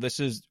down now. This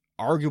is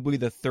arguably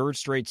the third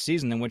straight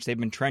season in which they've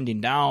been trending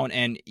down,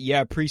 and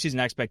yeah, preseason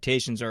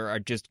expectations are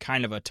just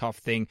kind of a tough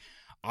thing.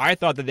 I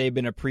thought that they've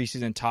been a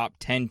preseason top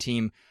 10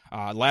 team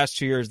last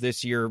 2 years.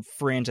 This year,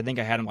 fringe, I think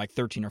I had them like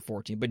 13 or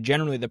 14. But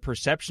generally, the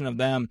perception of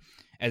them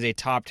as a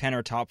top 10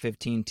 or top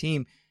 15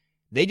 team,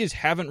 they just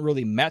haven't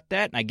really met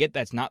that. And I get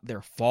that's not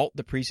their fault,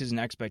 the preseason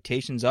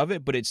expectations of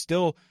it, but it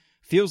still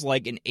feels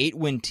like an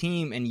 8-win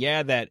team. And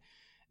yeah, that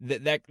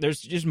that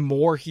there's just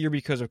more here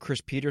because of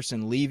Chris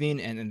Peterson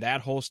leaving and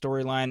that whole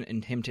storyline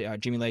and him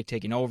Jimmy Lake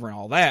taking over and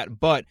all that.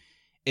 But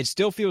it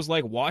still feels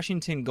like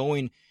Washington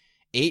going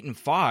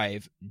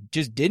 8-5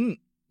 just didn't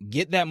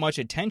get that much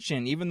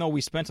attention, even though we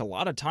spent a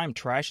lot of time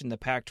trashing the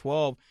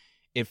Pac-12.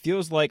 It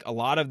feels like a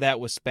lot of that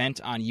was spent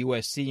on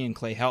USC and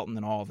Clay Helton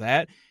and all of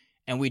that,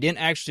 and we didn't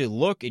actually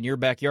look in your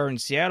backyard in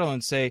Seattle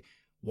and say,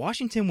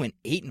 Washington went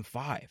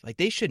 8-5. Like,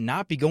 they should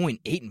not be going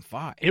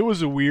 8-5. It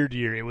was a weird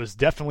year. It was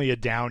definitely a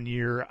down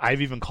year.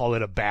 I've even called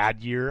it a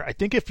bad year. I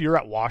think if you're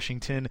at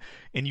Washington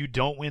and you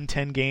don't win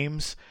 10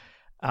 games,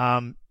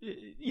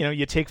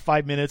 you take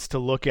 5 minutes to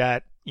look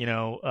at,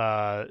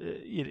 a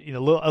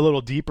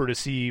little deeper to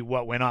see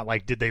what went on.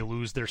 Like, did they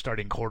lose their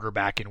starting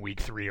quarterback in week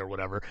 3 or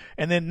whatever?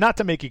 And then, not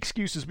to make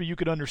excuses, but you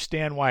could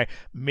understand why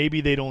maybe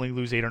they'd only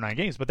lose 8 or 9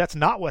 games. But that's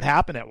not what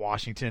happened at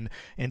Washington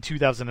in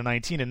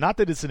 2019. And not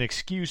that it's an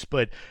excuse,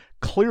 but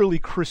clearly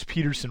Chris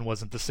Peterson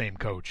wasn't the same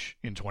coach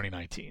in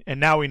 2019. And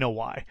now we know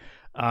why.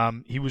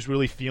 He was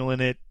really feeling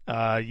it.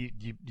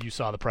 You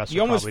saw the press.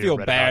 You almost feel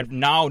bad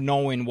now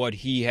knowing what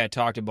he had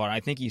talked about. I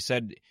think he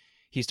said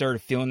he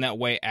started feeling that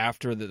way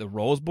after the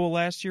Rose Bowl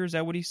last year. Is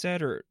that what he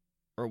said? Or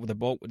the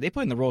bowl? They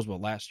played in the Rose Bowl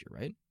last year,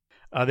 right?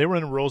 They were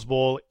in the Rose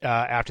Bowl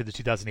after the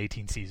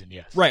 2018 season,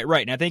 yes. Right.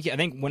 And I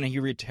think when he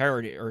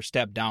retired or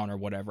stepped down or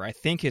whatever, I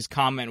think his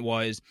comment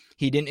was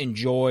he didn't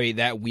enjoy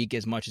that week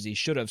as much as he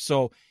should have.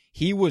 So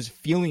he was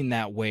feeling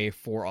that way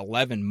for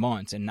 11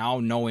 months. And now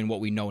knowing what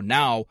we know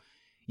now,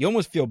 you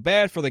almost feel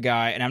bad for the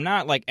guy. And I'm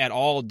not like at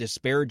all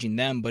disparaging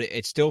them, but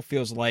it still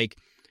feels like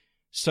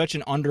such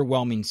an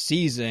underwhelming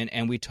season.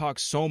 And we talk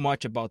so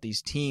much about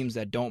these teams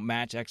that don't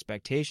match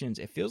expectations.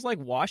 It feels like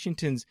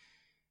Washington's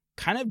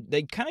kind of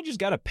just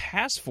got a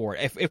pass for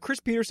it. If Chris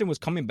Peterson was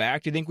coming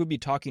back, do you think we'd be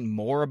talking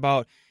more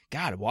about,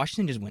 God,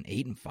 Washington just went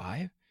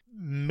 8-5?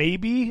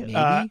 Maybe.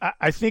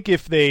 I think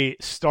if they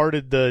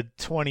started the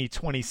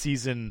 2020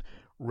 season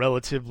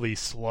relatively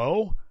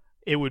slow,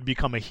 it would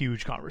become a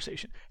huge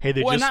conversation. Hey,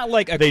 not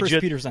like a Chris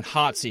Peterson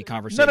hot seat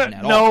conversation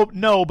at all.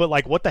 No, but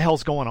like, what the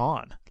hell's going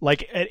on?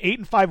 Like, at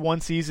 8-5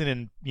 one season,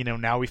 and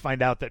now we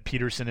find out that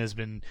Peterson has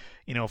been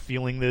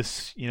feeling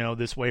this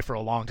this way for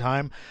a long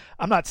time.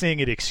 I'm not saying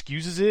it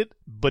excuses it,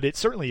 but it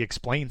certainly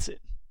explains it.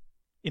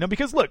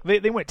 Because look,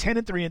 they went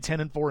 10-3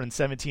 and 10-4 and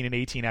 17 and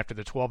 18 after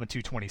the 12-2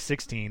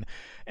 2016,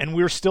 and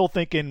we're still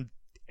thinking,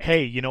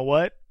 hey, you know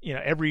what?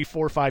 Every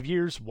 4 or 5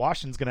 years,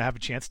 Washington's going to have a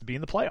chance to be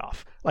in the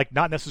playoff. Like,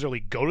 not necessarily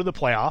go to the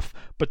playoff,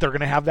 but they're going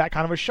to have that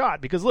kind of a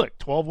shot. Because, look,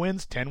 12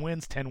 wins, 10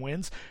 wins, 10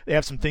 wins. They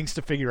have some things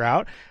to figure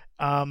out.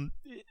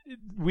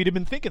 We'd have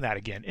been thinking that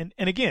again.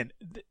 And again,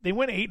 they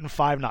went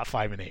 8-5, not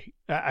 5-8.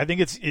 I think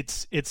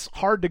it's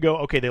hard to go,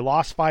 okay, they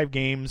lost 5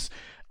 games.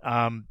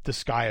 The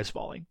sky is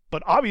falling.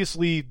 But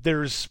obviously,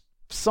 there's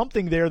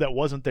something there that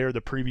wasn't there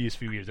the previous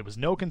few years. There was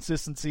no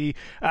consistency.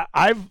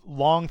 I've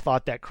long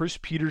thought that Chris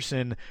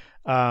Peterson,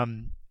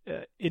 and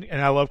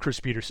I love Chris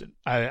Peterson.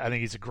 I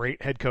think he's a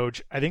great head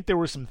coach. I think there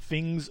were some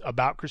things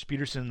about Chris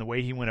Peterson and the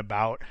way he went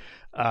about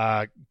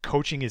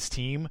coaching his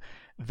team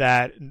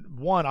that,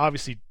 one,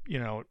 obviously,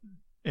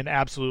 and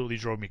absolutely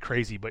drove me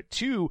crazy, but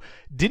 2,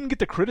 didn't get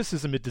the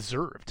criticism it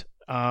deserved.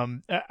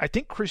 I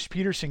think Chris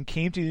Peterson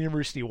came to the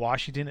University of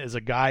Washington as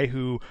a guy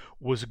who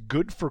was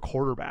good for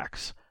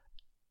quarterbacks.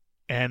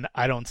 And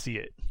I don't see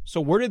it. So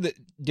where did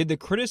the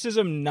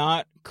criticism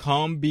not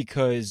come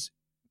because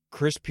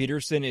Chris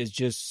Peterson is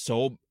just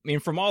so,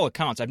 from all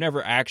accounts, I think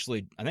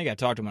I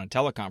talked to him on a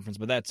teleconference,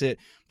 but that's it.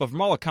 But from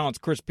all accounts,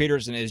 Chris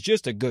Peterson is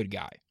just a good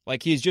guy.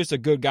 Like, he's just a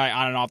good guy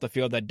on and off the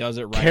field that does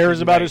it right.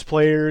 Cares about his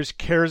players,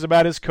 cares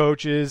about his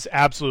coaches,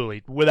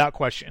 absolutely, without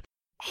question.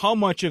 How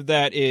much of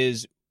that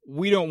is,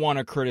 we don't want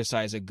to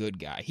criticize a good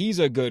guy. He's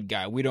a good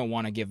guy. We don't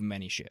want to give him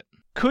any shit.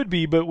 Could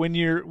be, but when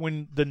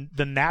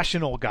the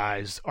national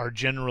guys are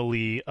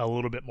generally a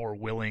little bit more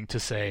willing to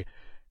say,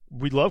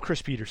 we love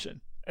Chris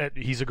Peterson.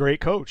 He's a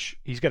great coach.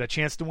 He's got a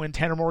chance to win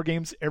 10 or more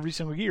games every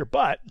single year,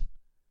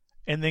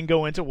 and then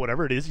go into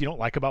whatever it is you don't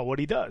like about what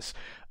he does.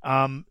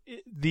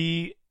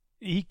 He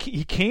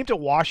came to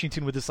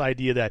Washington with this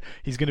idea that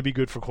he's going to be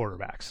good for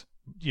quarterbacks.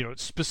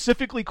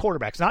 Specifically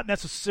quarterbacks, not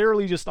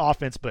necessarily just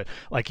offense, but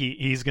like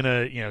he's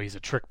gonna, he's a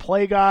trick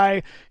play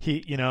guy.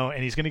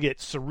 And he's gonna get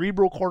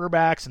cerebral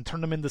quarterbacks and turn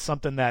them into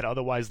something that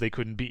otherwise they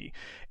couldn't be.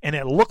 And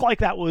it looked like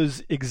that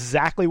was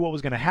exactly what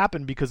was going to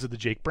happen because of the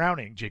Jake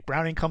Browning. Jake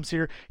Browning comes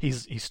here. He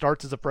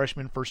starts as a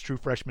freshman, first true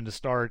freshman to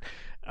start.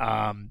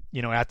 At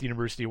the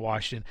University of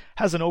Washington,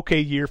 has an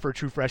okay year for a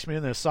true freshman.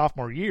 And then his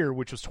sophomore year,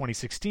 which was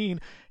 2016,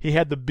 he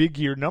had the big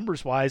year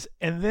numbers wise.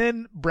 And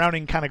then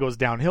Browning kind of goes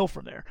downhill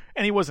from there.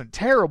 And he wasn't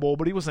terrible,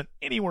 but he wasn't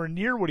anywhere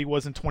near what he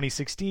was in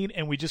 2016.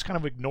 And we just kind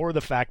of ignore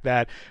the fact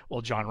that, well,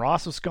 John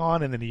Ross was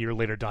gone, and then a year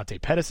later, Dante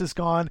Pettis is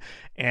gone,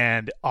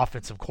 and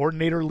offensive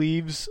coordinator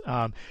leaves.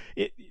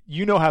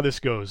 You know how this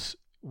goes.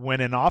 When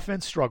an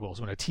offense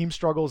struggles, when a team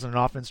struggles and an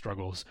offense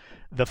struggles,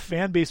 the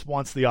fan base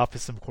wants the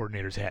offensive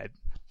coordinator's head.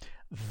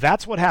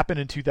 That's what happened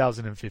in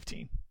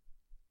 2015.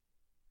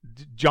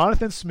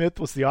 Jonathan Smith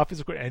was the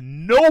offensive coordinator,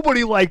 and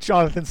nobody liked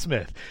Jonathan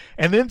Smith.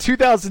 And then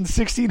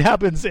 2016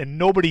 happens, and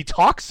nobody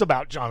talks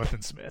about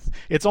Jonathan Smith.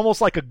 It's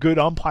almost like a good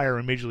umpire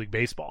in Major League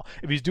Baseball.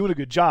 If he's doing a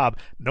good job,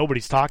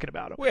 nobody's talking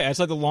about him. Well, yeah, it's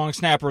like the long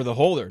snapper or the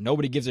holder.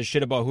 Nobody gives a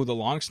shit about who the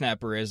long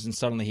snapper is, and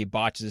suddenly he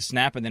botches a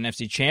snap in the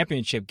NFC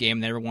Championship game,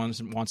 and everyone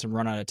wants him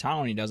run out of town,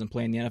 and he doesn't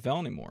play in the NFL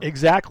anymore.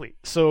 Exactly.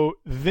 So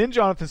then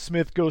Jonathan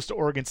Smith goes to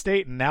Oregon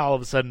State, and now all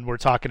of a sudden we're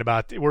talking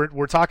about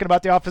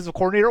the offensive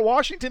coordinator at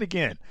Washington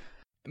again.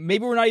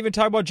 Maybe we're not even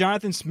talking about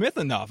Jonathan Smith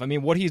enough. I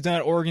mean, what he's done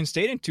at Oregon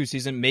State in 2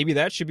 seasons, maybe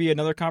that should be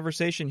another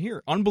conversation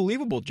here.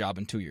 Unbelievable job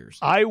in 2 years.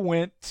 I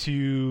went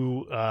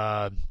to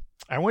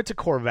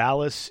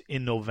Corvallis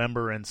in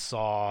November and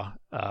saw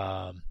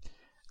now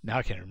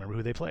I can't remember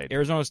who they played.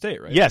 Arizona State,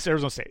 right? Yes,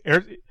 Arizona State.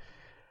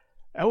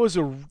 That was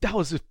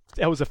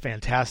a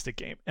fantastic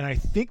game. And I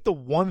think the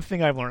one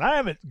thing I've learned, I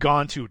haven't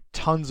gone to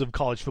tons of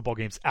college football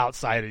games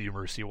outside of the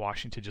University of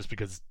Washington just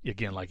because,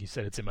 again, like you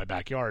said, it's in my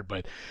backyard.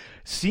 But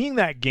seeing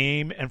that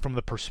game, and from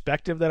the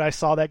perspective that I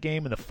saw that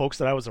game and the folks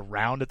that I was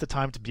around at the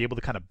time to be able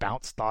to kind of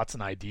bounce thoughts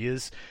and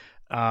ideas,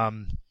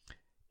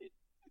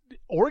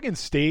 Oregon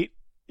State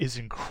is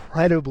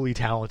incredibly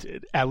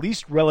talented, at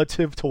least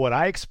relative to what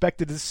I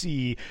expected to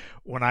see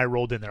when I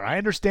rolled in there. I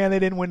understand they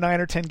didn't win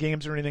 9 or 10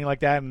 games or anything like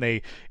that, and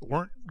they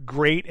weren't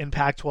great in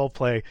Pac-12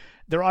 play.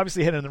 They're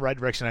obviously heading in the right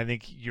direction. I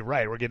think you're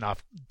right. We're getting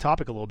off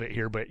topic a little bit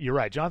here, but you're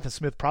right. Jonathan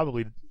Smith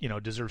probably,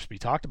 deserves to be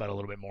talked about a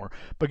little bit more.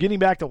 But getting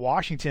back to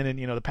Washington and,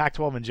 the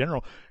Pac-12 in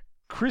general,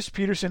 Chris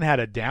Peterson had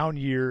a down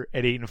year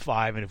at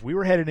 8-5, and if we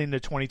were headed into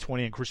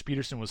 2020 and Chris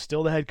Peterson was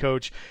still the head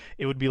coach,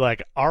 it would be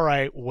like, all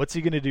right, what's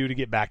he going to do to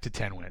get back to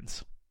 10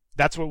 wins?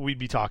 That's what we'd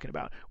be talking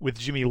about. With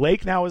Jimmy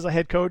Lake now as a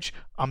head coach,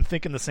 I'm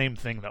thinking the same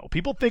thing, though.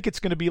 People think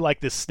it's going to be like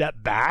this step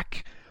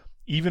back,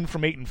 even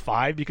from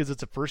 8-5, because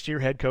it's a first-year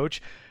head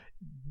coach.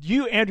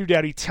 You, Andrew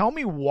Doughty, tell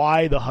me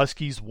why the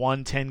Huskies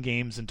won 10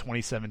 games in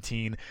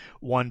 2017,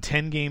 won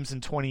 10 games in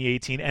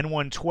 2018, and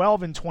won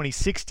 12 in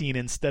 2016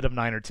 instead of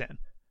 9 or 10.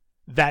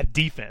 That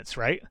defense,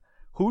 right?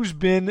 Who's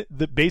been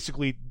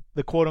basically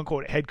the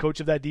quote-unquote head coach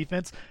of that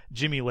defense?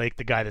 Jimmy Lake,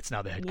 the guy that's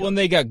now the head coach. When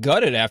they got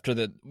gutted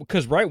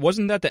because, right,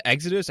 wasn't that the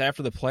exodus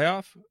after the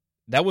playoff?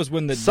 That was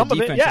when the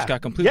defense just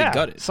got completely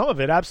gutted. Some of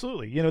it,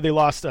 absolutely. They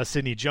lost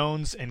Sidney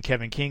Jones and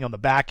Kevin King on the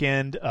back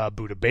end,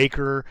 Budda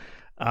Baker.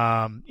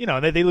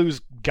 They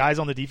lose guys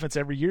on the defense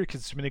every year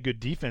because it's been a good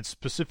defense,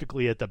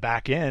 specifically at the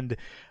back end.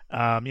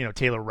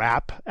 Taylor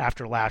Rapp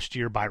after last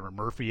year, Byron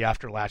Murphy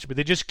after last year, but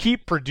they just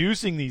keep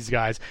producing these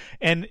guys.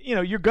 And,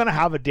 you're going to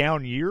have a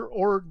down year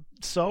or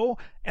so,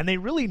 and they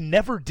really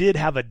never did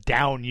have a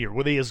down year.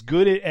 Were they as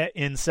good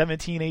in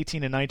 17,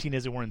 18, and 19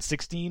 as they were in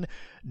 16?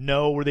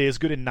 No. Were they as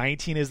good in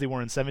 19 as they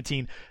were in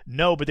 17?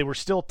 No, but they were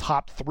still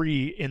top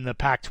 3 in the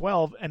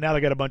Pac-12, and now they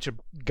got a bunch of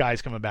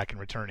guys coming back and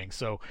returning.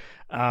 So,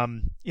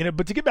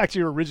 but to get back to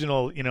your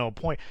original,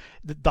 point,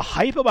 the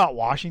hype about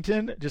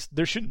Washington,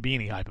 there shouldn't be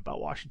any hype about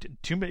Washington.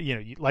 Too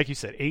many, like you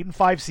said,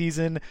 8-5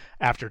 season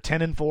after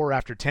 10-4,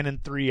 after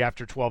 10-3,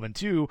 after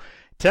 12-2.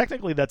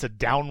 Technically, that's a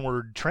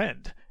downward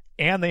trend.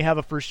 And they have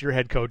a first-year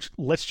head coach.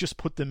 Let's just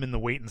put them in the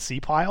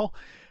wait-and-see pile.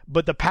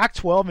 But the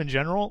Pac-12 in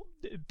general,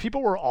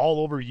 people were all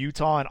over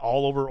Utah and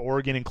all over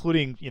Oregon,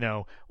 including,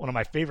 one of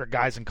my favorite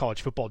guys in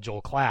college football,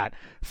 Joel Klatt,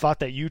 thought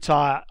that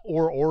Utah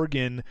or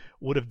Oregon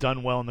would have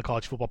done well in the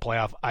college football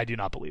playoff. I do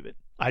not believe it.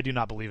 I do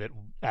not believe it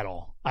at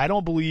all. I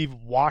don't believe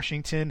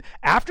Washington,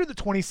 after the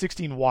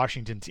 2016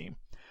 Washington team,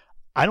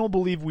 I don't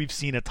believe we've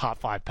seen a top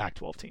 5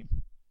 Pac-12 team.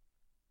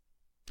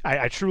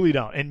 I truly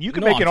don't. And you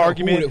can make an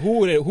argument. Who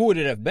would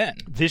it have been?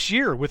 This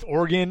year with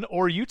Oregon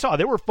or Utah.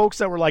 There were folks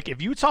that were like,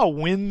 if Utah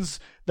wins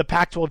the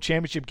Pac-12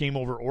 championship game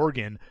over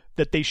Oregon,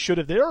 that they should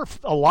have. There are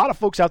a lot of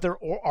folks out there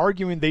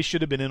arguing they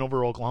should have been in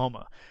over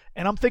Oklahoma.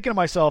 And I'm thinking to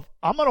myself,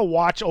 I'm going to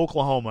watch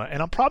Oklahoma,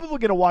 and I'm probably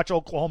going to watch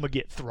Oklahoma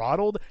get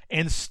throttled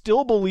and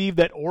still believe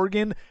that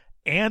Oregon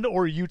and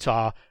or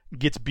Utah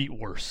gets beat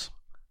worse.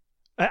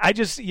 I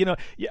just,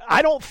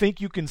 I don't think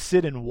you can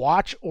sit and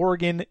watch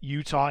Oregon,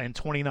 Utah in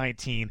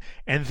 2019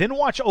 and then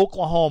watch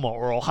Oklahoma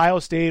or Ohio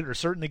State or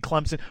certainly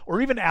Clemson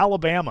or even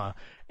Alabama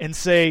and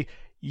say,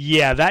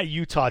 yeah, that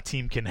Utah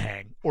team can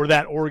hang or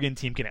that Oregon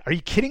team can hang. Are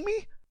you kidding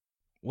me?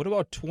 What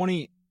about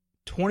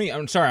 2020?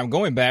 I'm sorry, I'm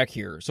going back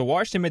here. So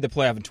Washington made the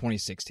playoff in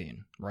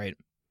 2016, right?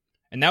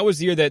 And that was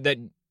the year that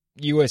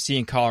USC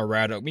and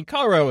Colorado. I mean,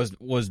 Colorado was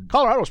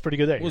pretty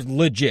good there. Was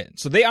legit.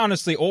 So they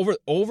honestly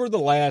over the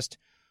last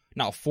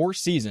 4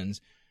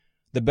 seasons,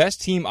 the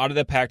best team out of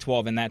the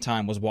Pac-12 in that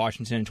time was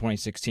Washington in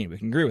 2016. We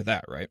can agree with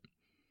that, right?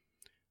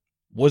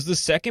 Was the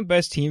second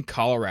best team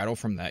Colorado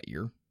from that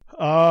year?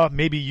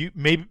 Maybe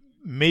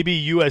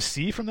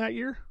USC from that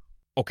year.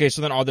 Okay,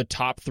 so then are the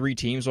top 3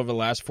 teams over the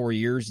last 4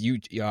 years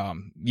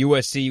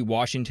USC,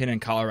 Washington, and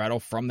Colorado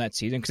from that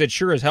season? Because it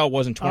sure as hell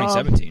was in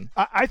 2017.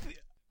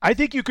 I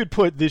think you could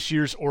put this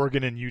year's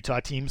Oregon and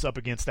Utah teams up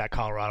against that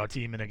Colorado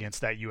team and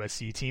against that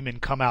USC team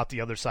and come out the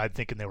other side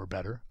thinking they were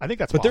better. I think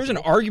that's possible. There's an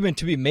argument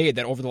to be made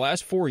that over the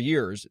last 4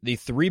 years, the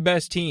 3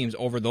 best teams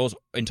over those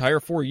entire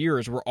 4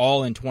 years were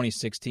all in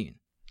 2016.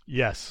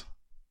 Yes.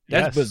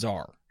 That's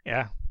bizarre.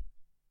 Yeah.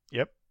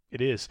 Yep,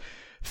 it is.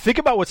 Think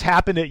about what's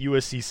happened at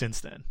USC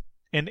since then.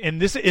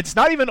 And this, it's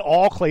not even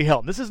all Clay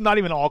Helton. This is not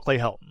even all Clay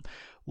Helton.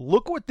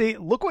 Look what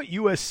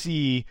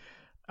USC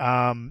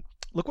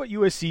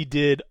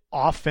did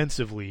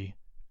offensively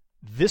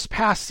this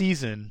past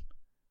season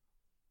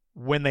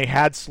when they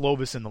had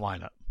Slovis in the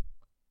lineup.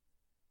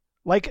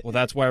 Well,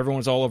 that's why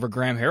everyone's all over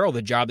Graham Harrell.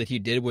 The job that he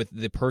did with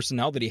the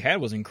personnel that he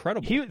had was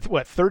incredible.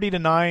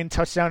 30-9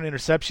 touchdown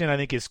interception. I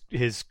think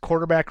his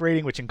quarterback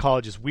rating, which in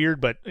college is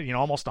weird, but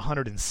almost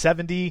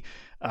 170,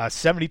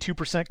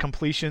 72%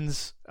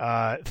 completions,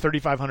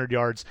 3,500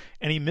 yards,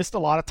 and he missed a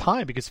lot of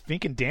time because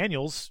Fink and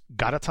Daniels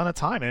got a ton of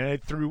time, and they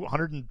threw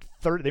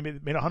 130. They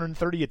made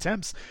 130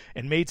 attempts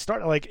and made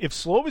start. Like if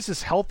Slovis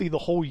is healthy the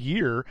whole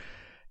year.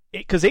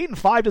 Because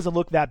 8-5 doesn't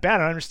look that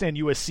bad. I understand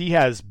USC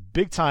has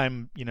big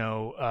time,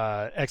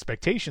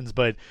 expectations,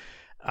 but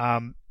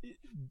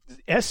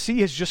SC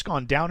has just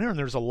gone down here, and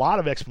there's a lot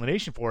of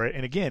explanation for it.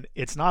 And again,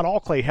 it's not all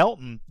Clay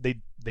Helton.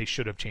 They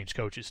should have changed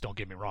coaches. Don't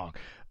get me wrong,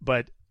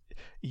 but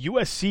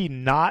USC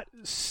not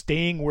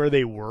staying where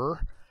they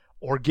were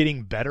or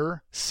getting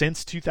better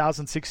since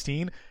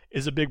 2016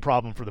 is a big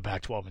problem for the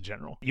Pac-12 in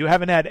general. You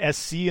haven't had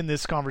SC in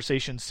this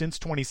conversation since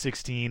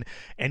 2016,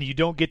 and you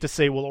don't get to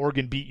say, well,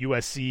 Oregon beat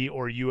USC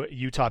or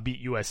Utah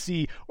beat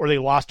USC or they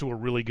lost to a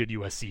really good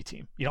USC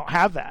team. You don't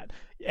have that.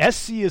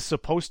 SC is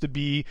supposed to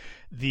be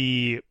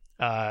the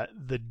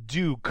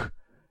Duke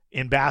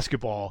in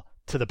basketball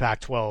to the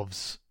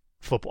Pac-12's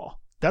football.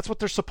 That's what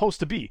they're supposed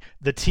to be,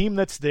 the team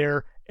that's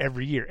there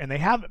every year, and they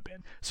haven't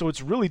been. So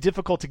it's really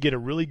difficult to get a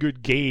really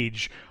good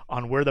gauge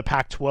on where the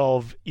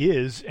Pac-12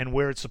 is and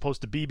where it's supposed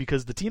to be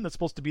because the team that's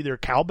supposed to be their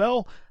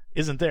cowbell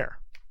isn't there.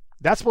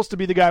 That's supposed to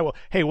be the guy, well,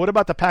 hey, what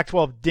about the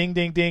Pac-12? Ding,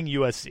 ding, ding,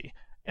 USC.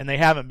 And they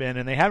haven't been,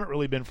 and they haven't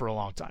really been for a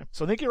long time.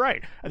 So I think you're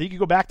right. I think you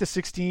go back to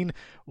 16,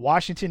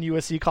 Washington,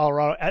 USC,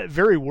 Colorado, at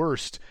very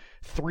worst,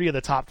 3 of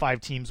the top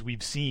 5 teams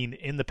we've seen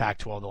in the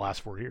Pac-12 the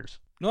last 4 years.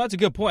 No, that's a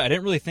good point. I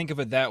didn't really think of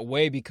it that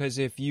way because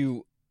there's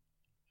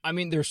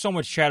so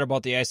much chatter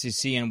about the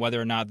SEC and whether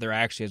or not they're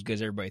actually as good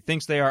as everybody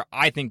thinks they are.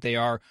 I think they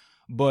are,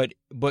 but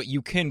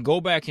you can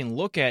go back and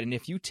look at it, and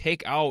if you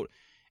take out,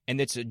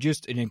 and it's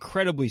just an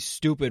incredibly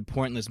stupid,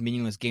 pointless,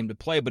 meaningless game to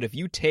play, but if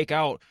you take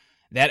out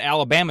that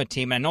Alabama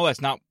team, and I know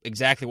that's not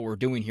exactly what we're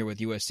doing here with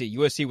USC.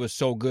 USC was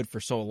so good for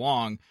so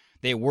long.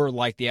 They were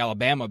like the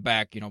Alabama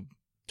back,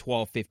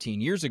 12, 15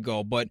 years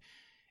ago, but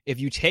if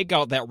you take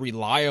out that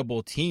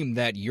reliable team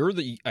that you're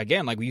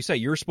like you said,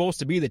 you're supposed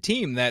to be the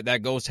team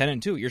that goes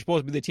 10-2. You're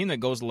supposed to be the team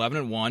that goes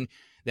 11-1,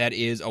 that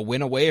is a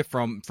win away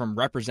from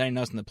representing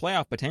us in the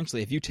playoff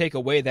potentially. If you take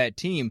away that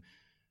team,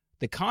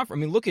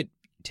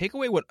 take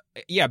away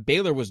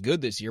Baylor was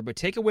good this year, but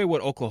take away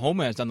what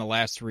Oklahoma has done the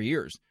last 3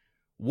 years.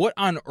 What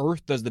on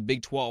earth does the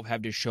Big 12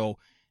 have to show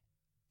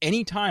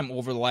any time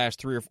over the last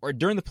 3 or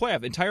during the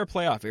entire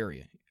playoff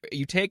area?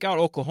 You take out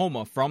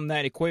Oklahoma from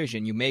that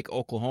equation, you make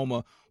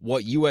Oklahoma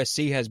what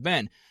USC has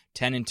been,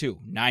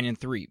 10-2,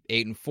 9-3,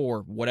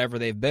 8-4, whatever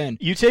they've been.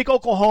 You take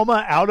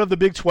Oklahoma out of the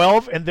Big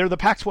 12, and they're the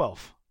Pac-12.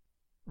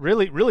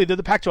 Really, they're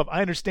the Pac-12.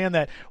 I understand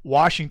that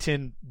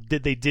Washington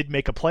did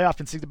make a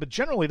playoff in 6, but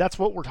generally that's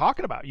what we're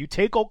talking about. You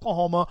take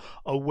Oklahoma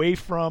away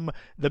from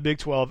the Big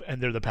 12,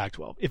 and they're the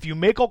Pac-12. If you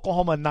make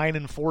Oklahoma a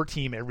 9-4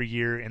 team every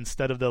year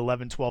instead of the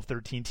 11, 12,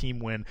 13 team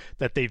win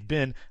that they've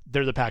been,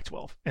 they're the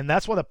Pac-12. And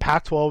that's why the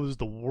Pac-12 is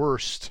the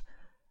worst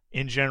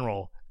in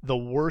general, the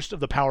worst of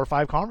the Power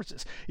 5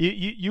 conferences.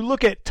 You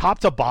look at top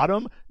to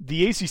bottom,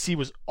 the ACC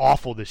was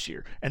awful this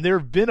year. And there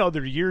have been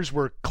other years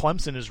where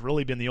Clemson has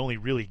really been the only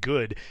really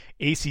good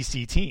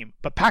ACC team.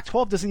 But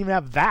Pac-12 doesn't even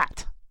have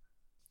that.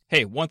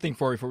 Hey, one thing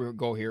before we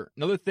go here.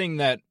 Another thing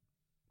that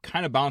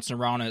kind of bouncing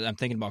around as I'm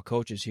thinking about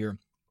coaches here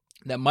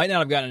that might not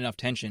have gotten enough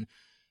attention.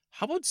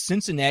 How about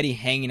Cincinnati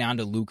hanging on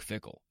to Luke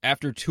Fickell?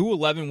 After 2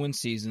 11-win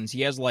seasons,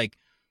 he has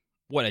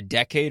a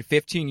decade,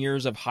 15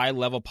 years of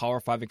high-level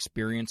Power 5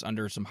 experience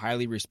under some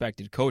highly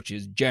respected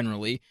coaches,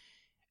 generally,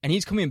 and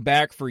he's coming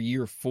back for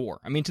year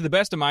 4. I mean, to the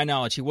best of my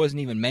knowledge, he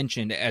wasn't even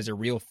mentioned as a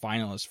real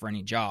finalist for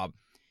any job,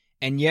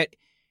 and yet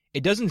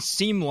it doesn't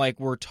seem like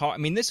we're talking.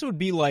 I mean, this would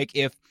be like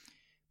if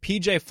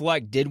P.J.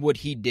 Fleck did what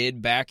he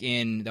did back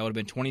in, that would have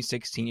been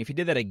 2016, if he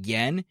did that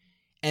again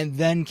and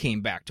then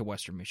came back to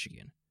Western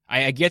Michigan.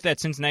 I get that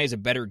Cincinnati is a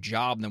better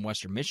job than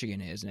Western Michigan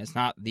is, and it's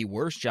not the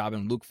worst job,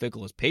 and Luke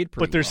Fickell is paid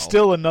pretty well. But there's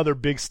still another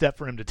big step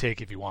for him to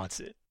take if he wants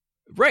it.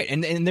 Right,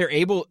 and they're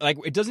able,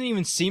 it doesn't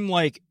even seem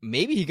like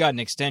maybe he got an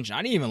extension.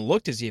 I didn't even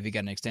look to see if he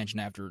got an extension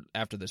after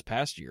this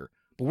past year.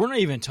 But we're not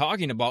even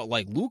talking about,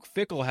 Luke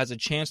Fickell has a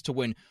chance to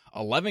win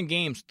 11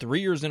 games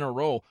 3 years in a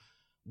row.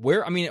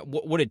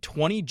 What did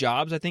 20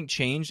 jobs, I think,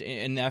 change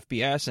in the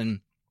FBS,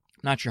 and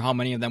not sure how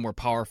many of them were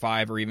Power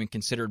 5 or even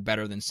considered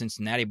better than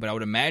Cincinnati, but I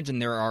would imagine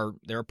there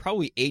are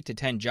probably 8 to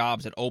 10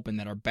 jobs that open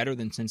that are better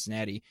than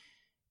Cincinnati.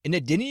 And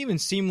it didn't even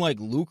seem like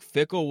Luke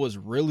Fickell was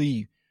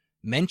really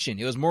mentioned.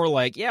 It was more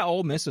like, yeah,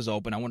 Ole Miss is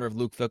open. I wonder if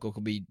Luke Fickell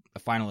could be a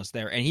finalist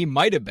there. And he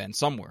might have been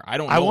somewhere. I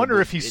don't know. I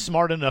wonder if he's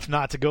smart enough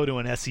not to go to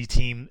an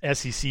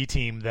SEC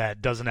team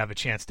that doesn't have a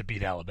chance to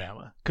beat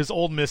Alabama. Because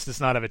Ole Miss does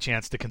not have a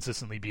chance to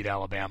consistently beat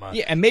Alabama.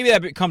 Yeah, and maybe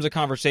that becomes a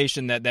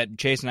conversation that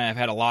Chase and I have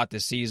had a lot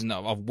this season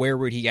of where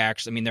would he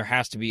actually, I mean, there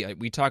has to be,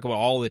 we talk about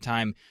all the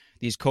time,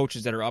 these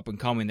coaches that are up and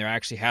coming, there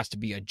actually has to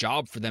be a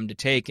job for them to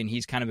take, and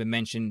he's kind of been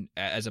mentioned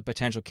as a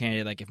potential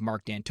candidate, like if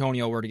Mark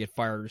D'Antonio were to get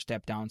fired or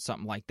step down,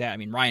 something like that. I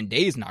mean, Ryan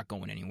Day's not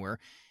going anywhere,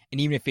 and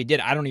even if he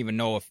did, I don't even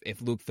know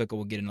if Luke Fickell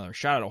would get another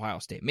shot at Ohio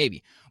State,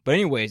 maybe. But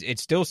anyways, it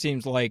still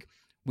seems like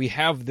we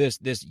have this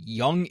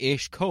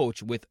young-ish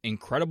coach with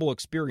incredible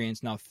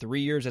experience, now 3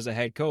 years as a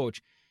head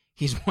coach.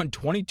 He's won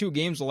 22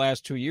 games the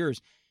last 2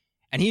 years,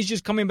 and he's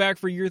just coming back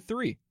for year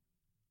 3.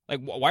 Like,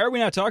 why are we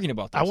not talking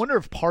about this? I wonder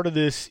if part of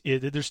this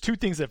is, there's two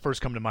things that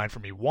first come to mind for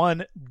me.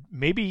 One,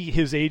 maybe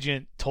his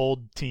agent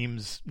told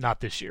teams not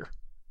this year,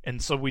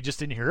 and so we just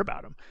didn't hear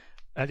about him.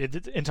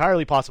 It's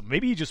entirely possible.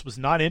 Maybe he just was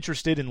not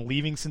interested in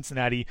leaving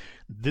Cincinnati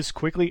this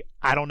quickly.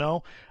 I don't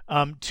know.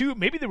 Two,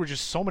 maybe there were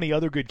just so many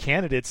other good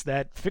candidates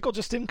that Fickell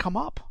just didn't come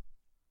up.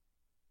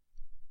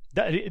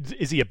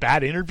 Is he a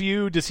bad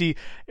interview? Does he?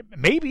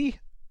 Maybe.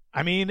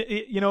 I mean,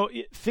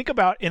 think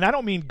about, and I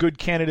don't mean good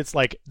candidates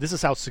like this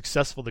is how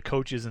successful the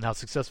coach is and how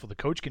successful the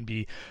coach can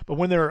be, but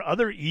when there are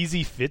other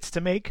easy fits to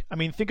make. I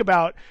mean, think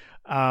about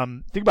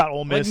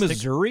Ole Miss, like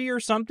Missouri or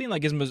something.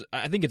 Like,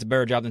 I think it's a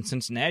better job than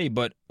Cincinnati,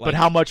 but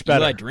how much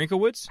better? Eli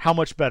Drinkowitz? How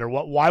much better?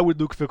 Why would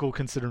Luke Fickell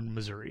consider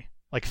Missouri?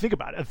 Like, think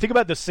about it. Think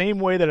about the same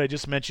way that I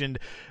just mentioned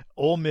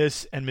Ole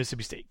Miss and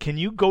Mississippi State. Can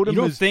you go to? You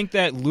don't think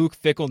that Luke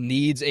Fickell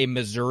needs a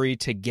Missouri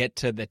to get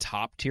to the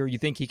top tier? You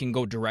think he can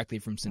go directly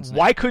from Cincinnati?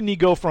 Why couldn't he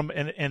go from?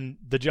 And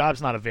the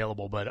job's not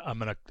available, but I'm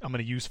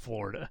gonna use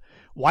Florida.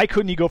 Why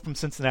couldn't he go from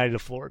Cincinnati to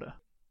Florida?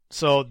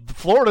 So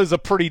Florida's a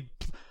pretty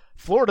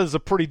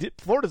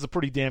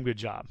damn good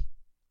job.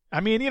 I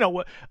mean,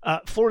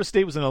 Florida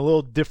State was in a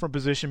little different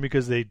position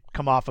because they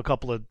come off a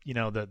couple of,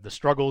 the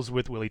struggles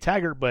with Willie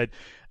Taggart, but,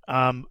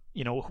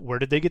 where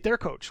did they get their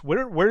coach?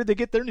 Where did they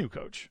get their new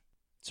coach?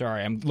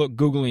 Sorry, I'm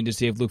Googling to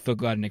see if Luke Fickell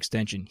got an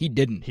extension. He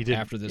didn't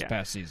after this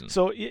past season.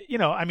 So,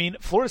 I mean,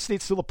 Florida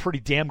State's still a pretty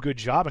damn good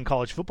job in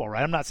college football,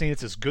 right? I'm not saying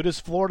it's as good as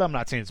Florida. I'm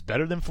not saying it's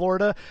better than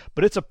Florida,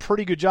 but it's a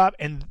pretty good job.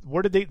 And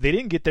where did they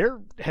didn't get their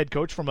head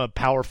coach from a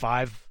Power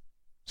 5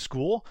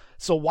 school.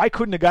 So why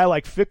couldn't a guy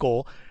like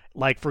Fickell,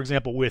 like, for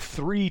example, with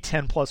 3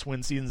 10-plus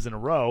win seasons in a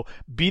row,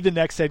 be the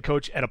next head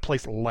coach at a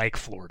place like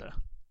Florida?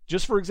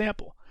 Just for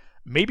example.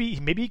 Maybe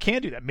he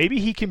can do that. Maybe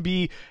he can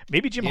be.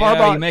 Maybe Jim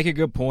Harbaugh. You make a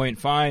good point.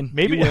 Fine.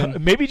 Maybe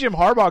Jim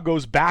Harbaugh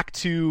goes back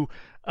to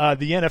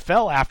the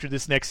NFL after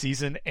this next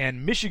season,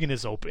 and Michigan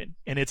is open,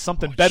 and it's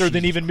something better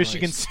than even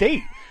Michigan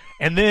State.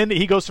 And then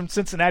he goes from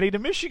Cincinnati to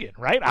Michigan,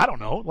 right? I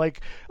don't know.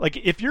 Like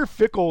if you're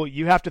Fickell,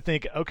 you have to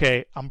think,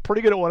 okay, I'm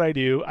pretty good at what I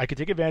do. I could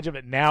take advantage of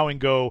it now and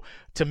go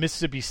to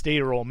Mississippi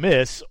State or Ole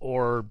Miss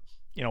or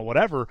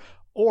whatever,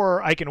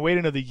 or I can wait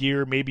another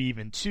year, maybe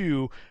even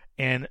 2.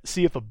 And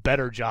see if a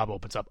better job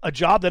opens up. A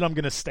job that I'm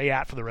going to stay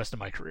at for the rest of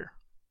my career.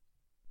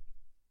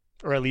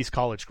 Or at least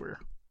college career.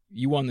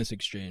 You won this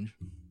exchange.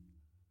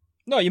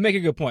 No, you make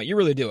a good point. You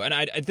really do. And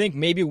I think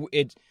maybe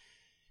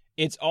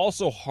it's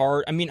also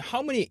hard. I mean,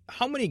 how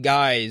many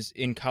guys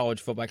in college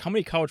football, like how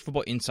many college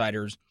football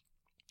insiders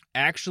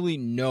actually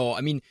know?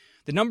 I mean,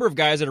 the number of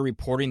guys that are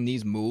reporting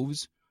these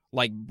moves,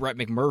 like Brett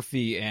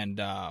McMurphy and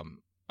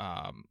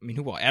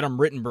who else? Adam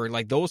Rittenberg,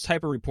 like those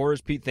type of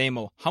reporters, Pete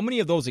Thamel, how many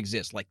of those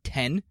exist? Like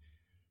 10?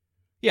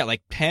 Yeah,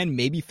 like 10,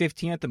 maybe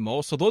 15 at the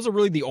most. So those are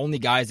really the only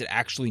guys that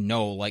actually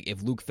know, like,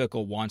 if Luke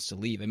Fickell wants to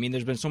leave. I mean,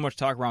 there's been so much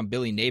talk around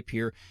Billy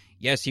Napier.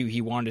 Yes,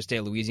 he wanted to stay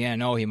at Louisiana.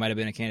 No, he might have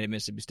been a candidate at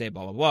Mississippi State,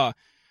 blah, blah, blah.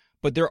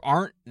 But there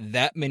aren't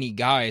that many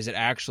guys that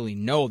actually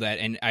know that,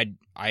 and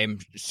I am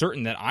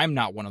certain that I'm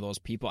not one of those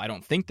people. I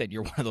don't think that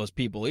you're one of those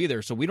people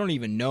either. So we don't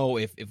even know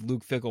if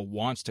Luke Fickell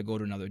wants to go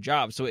to another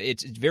job. So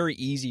it's very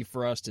easy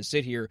for us to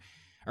sit here,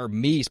 or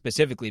me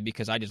specifically,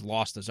 because I just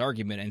lost this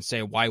argument, and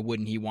say, why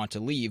wouldn't he want to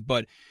leave?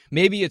 But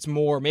maybe it's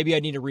more, maybe I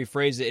need to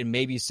rephrase it and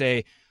maybe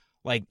say,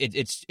 like,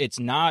 it's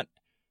not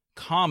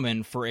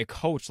common for a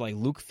coach like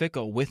Luke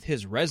Fickell with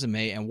his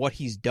resume and what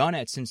he's done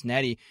at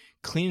Cincinnati,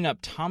 cleaning up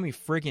Tommy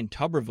friggin'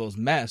 Tuberville's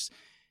mess,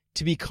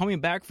 to be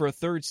coming back for a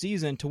third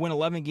season to win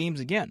 11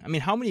 games again. I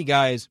mean, how many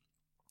guys,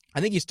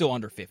 I think he's still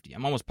under 50.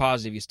 I'm almost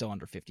positive he's still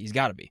under 50. He's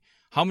got to be.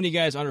 How many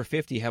guys under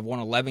 50 have won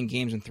 11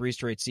 games in 3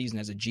 straight seasons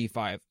as a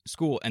G5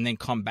 school and then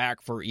come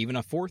back for even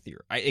a 4th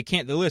year?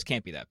 The list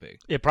can't be that big.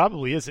 It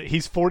probably is.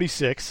 He's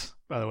 46,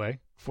 by the way.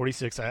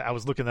 46. I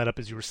was looking that up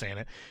as you were saying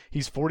it.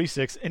 He's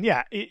 46. And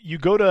yeah, you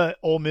go to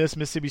Ole Miss,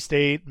 Mississippi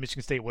State,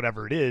 Michigan State,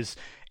 whatever it is,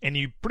 and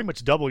you pretty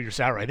much double your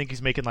salary. I think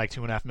he's making like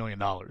 $2.5 million,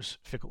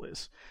 Fickell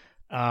is.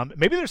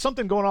 Maybe there's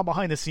something going on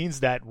behind the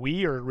scenes that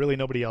we or really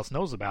nobody else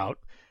knows about.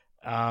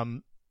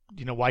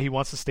 Why he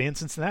wants to stay in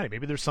Cincinnati.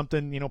 Maybe there's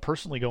something,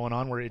 personally going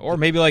on where or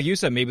maybe like you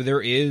said, maybe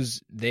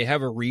they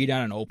have a read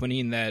on an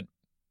opening that,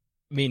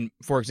 I mean,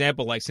 for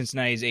example, like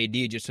Cincinnati's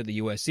AD just took the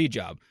USC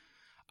job.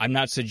 I'm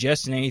not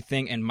suggesting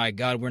anything, and my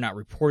God, we're not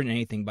reporting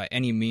anything by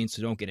any means,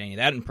 so don't get any of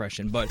that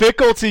impression. But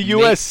Fickle to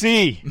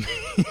USC.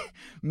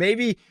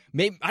 Maybe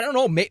I don't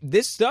know.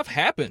 This stuff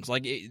happens.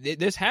 Like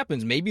this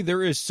happens. Maybe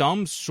there is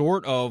some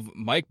sort of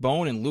Mike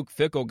Bohn and Luke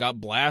Fickle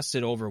got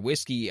blasted over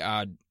whiskey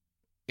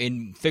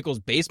in Fickle's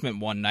basement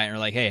one night, and are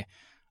like, "Hey,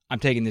 I'm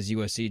taking this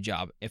USC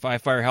job. If I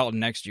fire Helton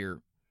next year."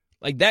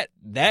 Like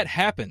that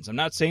happens. I'm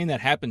not saying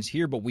that happens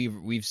here, but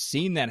we've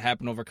seen that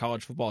happen over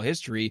college football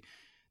history,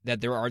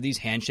 that there are these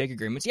handshake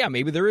agreements. Yeah,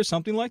 maybe there is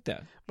something like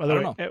that. By the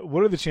way,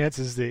 what are the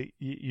chances that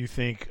you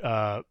think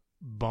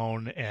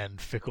Bone and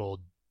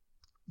Fickle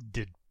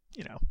did,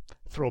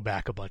 throw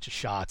back a bunch of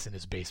shots in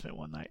his basement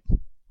one night?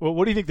 Well,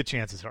 what do you think the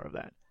chances are of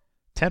that?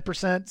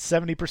 10%,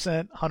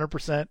 70%,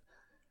 100%?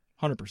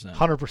 100%.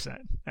 100%.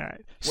 All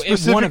right.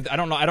 Well,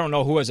 I don't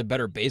know who has a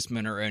better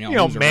basement or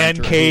man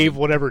cave,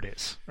 whatever it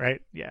is, right?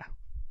 Yeah.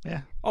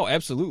 Oh,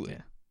 absolutely.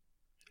 Yeah.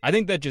 I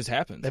think that just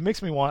happens. That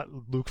makes me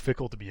want Luke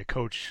Fickle to be a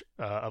coach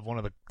of one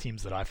of the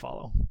teams that I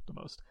follow the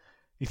most.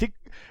 You think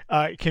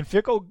can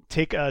Fickle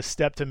take a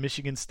step to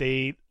Michigan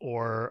State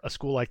or a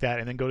school like that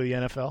and then go to the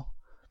NFL?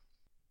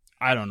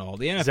 I don't know.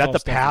 The NFL is that the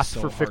stuff path is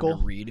so for hard Fickle?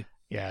 To read.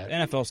 Yeah, the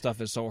NFL stuff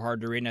is so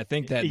hard to read, and I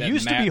think that it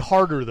used to be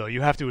harder, though.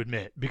 You have to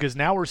admit, because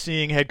now we're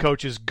seeing head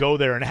coaches go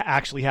there and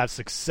actually have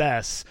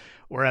success,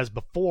 whereas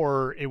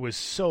before it was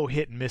so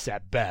hit and miss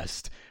at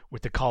best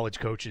with the college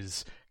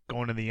coaches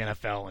going to the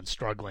NFL and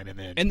struggling,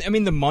 and I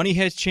mean the money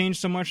has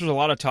changed so much. There's a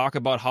lot of talk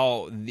about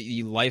how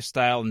the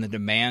lifestyle and the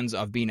demands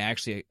of being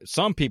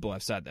some people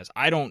have said this.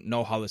 I don't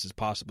know how this is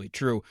possibly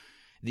true.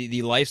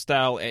 The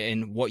lifestyle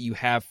and what you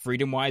have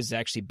freedom-wise is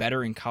actually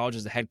better in college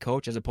as a head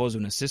coach as opposed to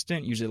an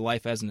assistant. Usually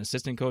life as an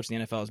assistant coach in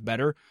the NFL is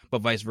better,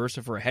 but vice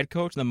versa for a head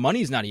coach. The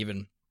money's not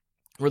even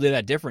really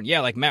that different. Yeah,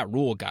 like Matt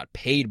Rule got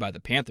paid by the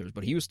Panthers,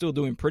 but he was still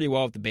doing pretty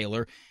well with the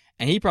Baylor,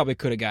 and he probably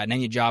could have gotten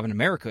any job in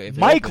America. If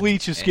Mike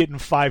Leach is getting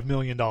 $5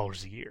 million a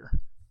year.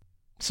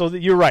 So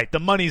you're right. The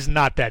money's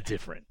not that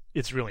different.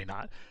 It's really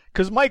not.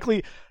 Because Mike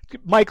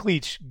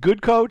Leach,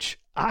 good coach,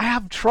 I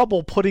have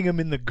trouble putting him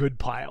in the good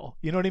pile.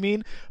 You know what I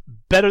mean?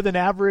 Better than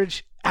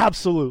average?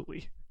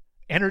 Absolutely.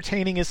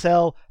 Entertaining as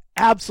hell?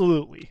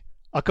 Absolutely.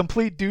 A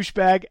complete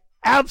douchebag?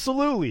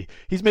 Absolutely.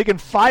 He's making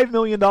 $5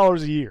 million a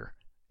year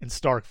in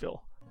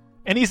Starkville.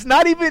 And he's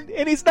not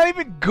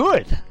even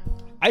good.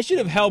 I should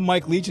have held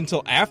Mike Leach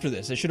until after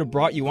this. I should have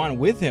brought you on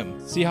with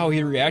him. See how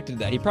he reacted to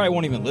that. He probably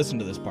won't even listen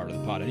to this part of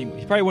the pod anyway.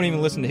 He probably won't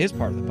even listen to his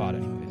part of the pod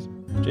anyways.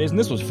 Jason,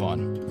 this was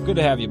fun. Good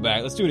to have you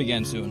back. Let's do it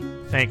again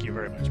soon. Thank you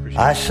very much. Appreciate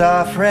it. I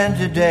saw a friend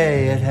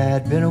today, it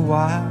had been a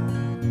while,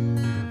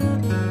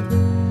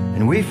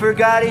 and we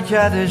forgot each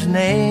other's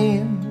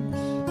names.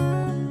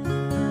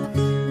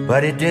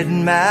 But it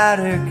didn't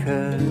matter,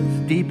 'cause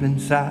deep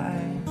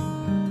inside,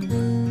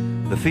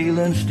 the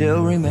feeling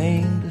still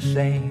remained the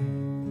same.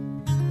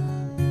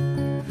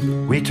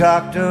 We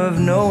talked of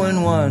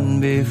knowing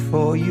one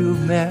before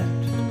you've met,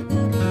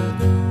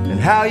 and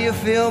how you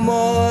feel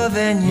more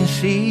than you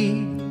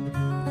see,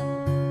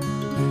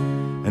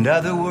 and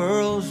other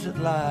worlds that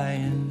lie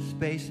in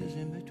spaces